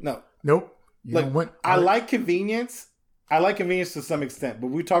 She would. No. Nope. I like convenience. I like convenience to some extent, but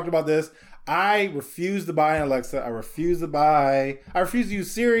we talked about this. I refuse to buy an Alexa. I refuse to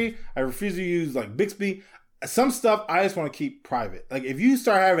use Siri. I refuse to use like Bixby. Some stuff I just want to keep private. Like if you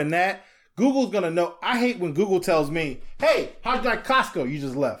start having that, Google's going to know. I hate when Google tells me, hey, how'd you like Costco? You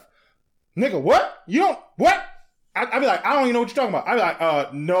just left. Nigga, what? You don't, what? I'd be like, I don't even know what you're talking about. I'd be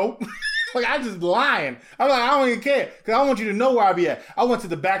like, no. Like, I'm just lying. I'm like, I don't even care. Because I want you to know where I be at. I went to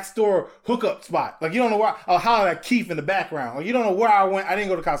the back store hookup spot. Like, you don't know where, I'll holler at Keith in the background. Like, you don't know where I went. I didn't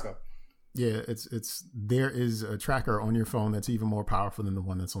go to Costco. Yeah, there is a tracker on your phone that's even more powerful than the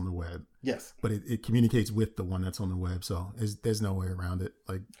one that's on the web. Yes. But it communicates with the one that's on the web. So there's no way around it.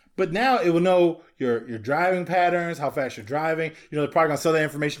 Like, but now it will know your driving patterns, how fast you're driving. You know, they're probably going to sell that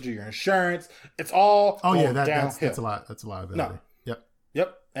information to your insurance. It's all that's a lot. That's a liability. No.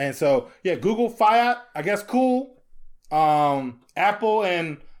 Yep. And so, yeah, Google, Fiat, I guess, cool. Apple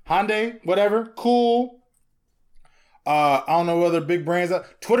and Hyundai, whatever, cool. I don't know what other big brands are.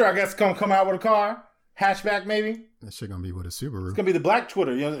 Twitter, I guess, come out with a car. Hatchback, maybe. That shit gonna be with a Subaru. It's gonna be the black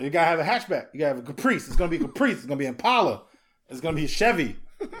Twitter. You know, you gotta have a hatchback. You gotta have a Caprice. It's gonna be Caprice. It's gonna be Impala. It's gonna be Chevy.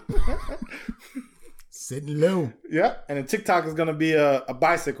 Sitting low. Yeah. And then TikTok is gonna be a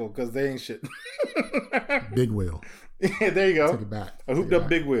bicycle because they ain't shit. Big wheel. Yeah, there you go. Take it back. A hooped up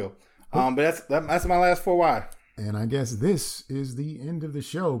big wheel. But that's my last 4 why. And I guess this is the end of the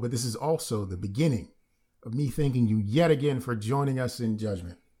show, but this is also the beginning of me thanking you yet again for joining us in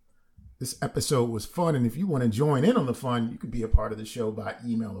judgment. This episode was fun, and if you want to join in on the fun, you could be a part of the show by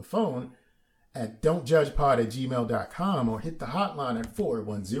email or phone at don'tjudgepod@gmail.com or hit the hotline at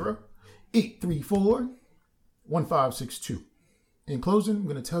 410-834-1562. In closing, I'm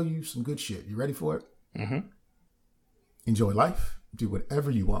going to tell you some good shit. You ready for it? Mm-hmm. Enjoy life. Do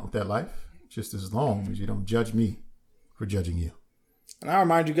whatever you want with that life, just as long as you don't judge me for judging you. And I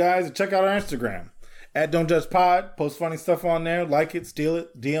remind you guys to check out our Instagram at Don't Judge Pod. Post funny stuff on there. Like it, steal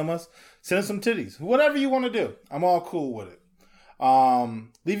it, DM us, send us some titties. Whatever you want to do. I'm all cool with it.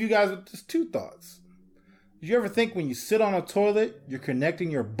 Leave you guys with just 2 thoughts. Did you ever think when you sit on a toilet, you're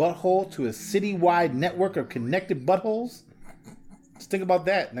connecting your butthole to a citywide network of connected buttholes? Just think about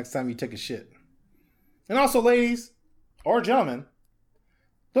that next time you take a shit. And also, ladies or gentlemen,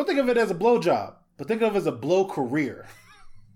 don't think of it as a blow job, but think of it as a blow career.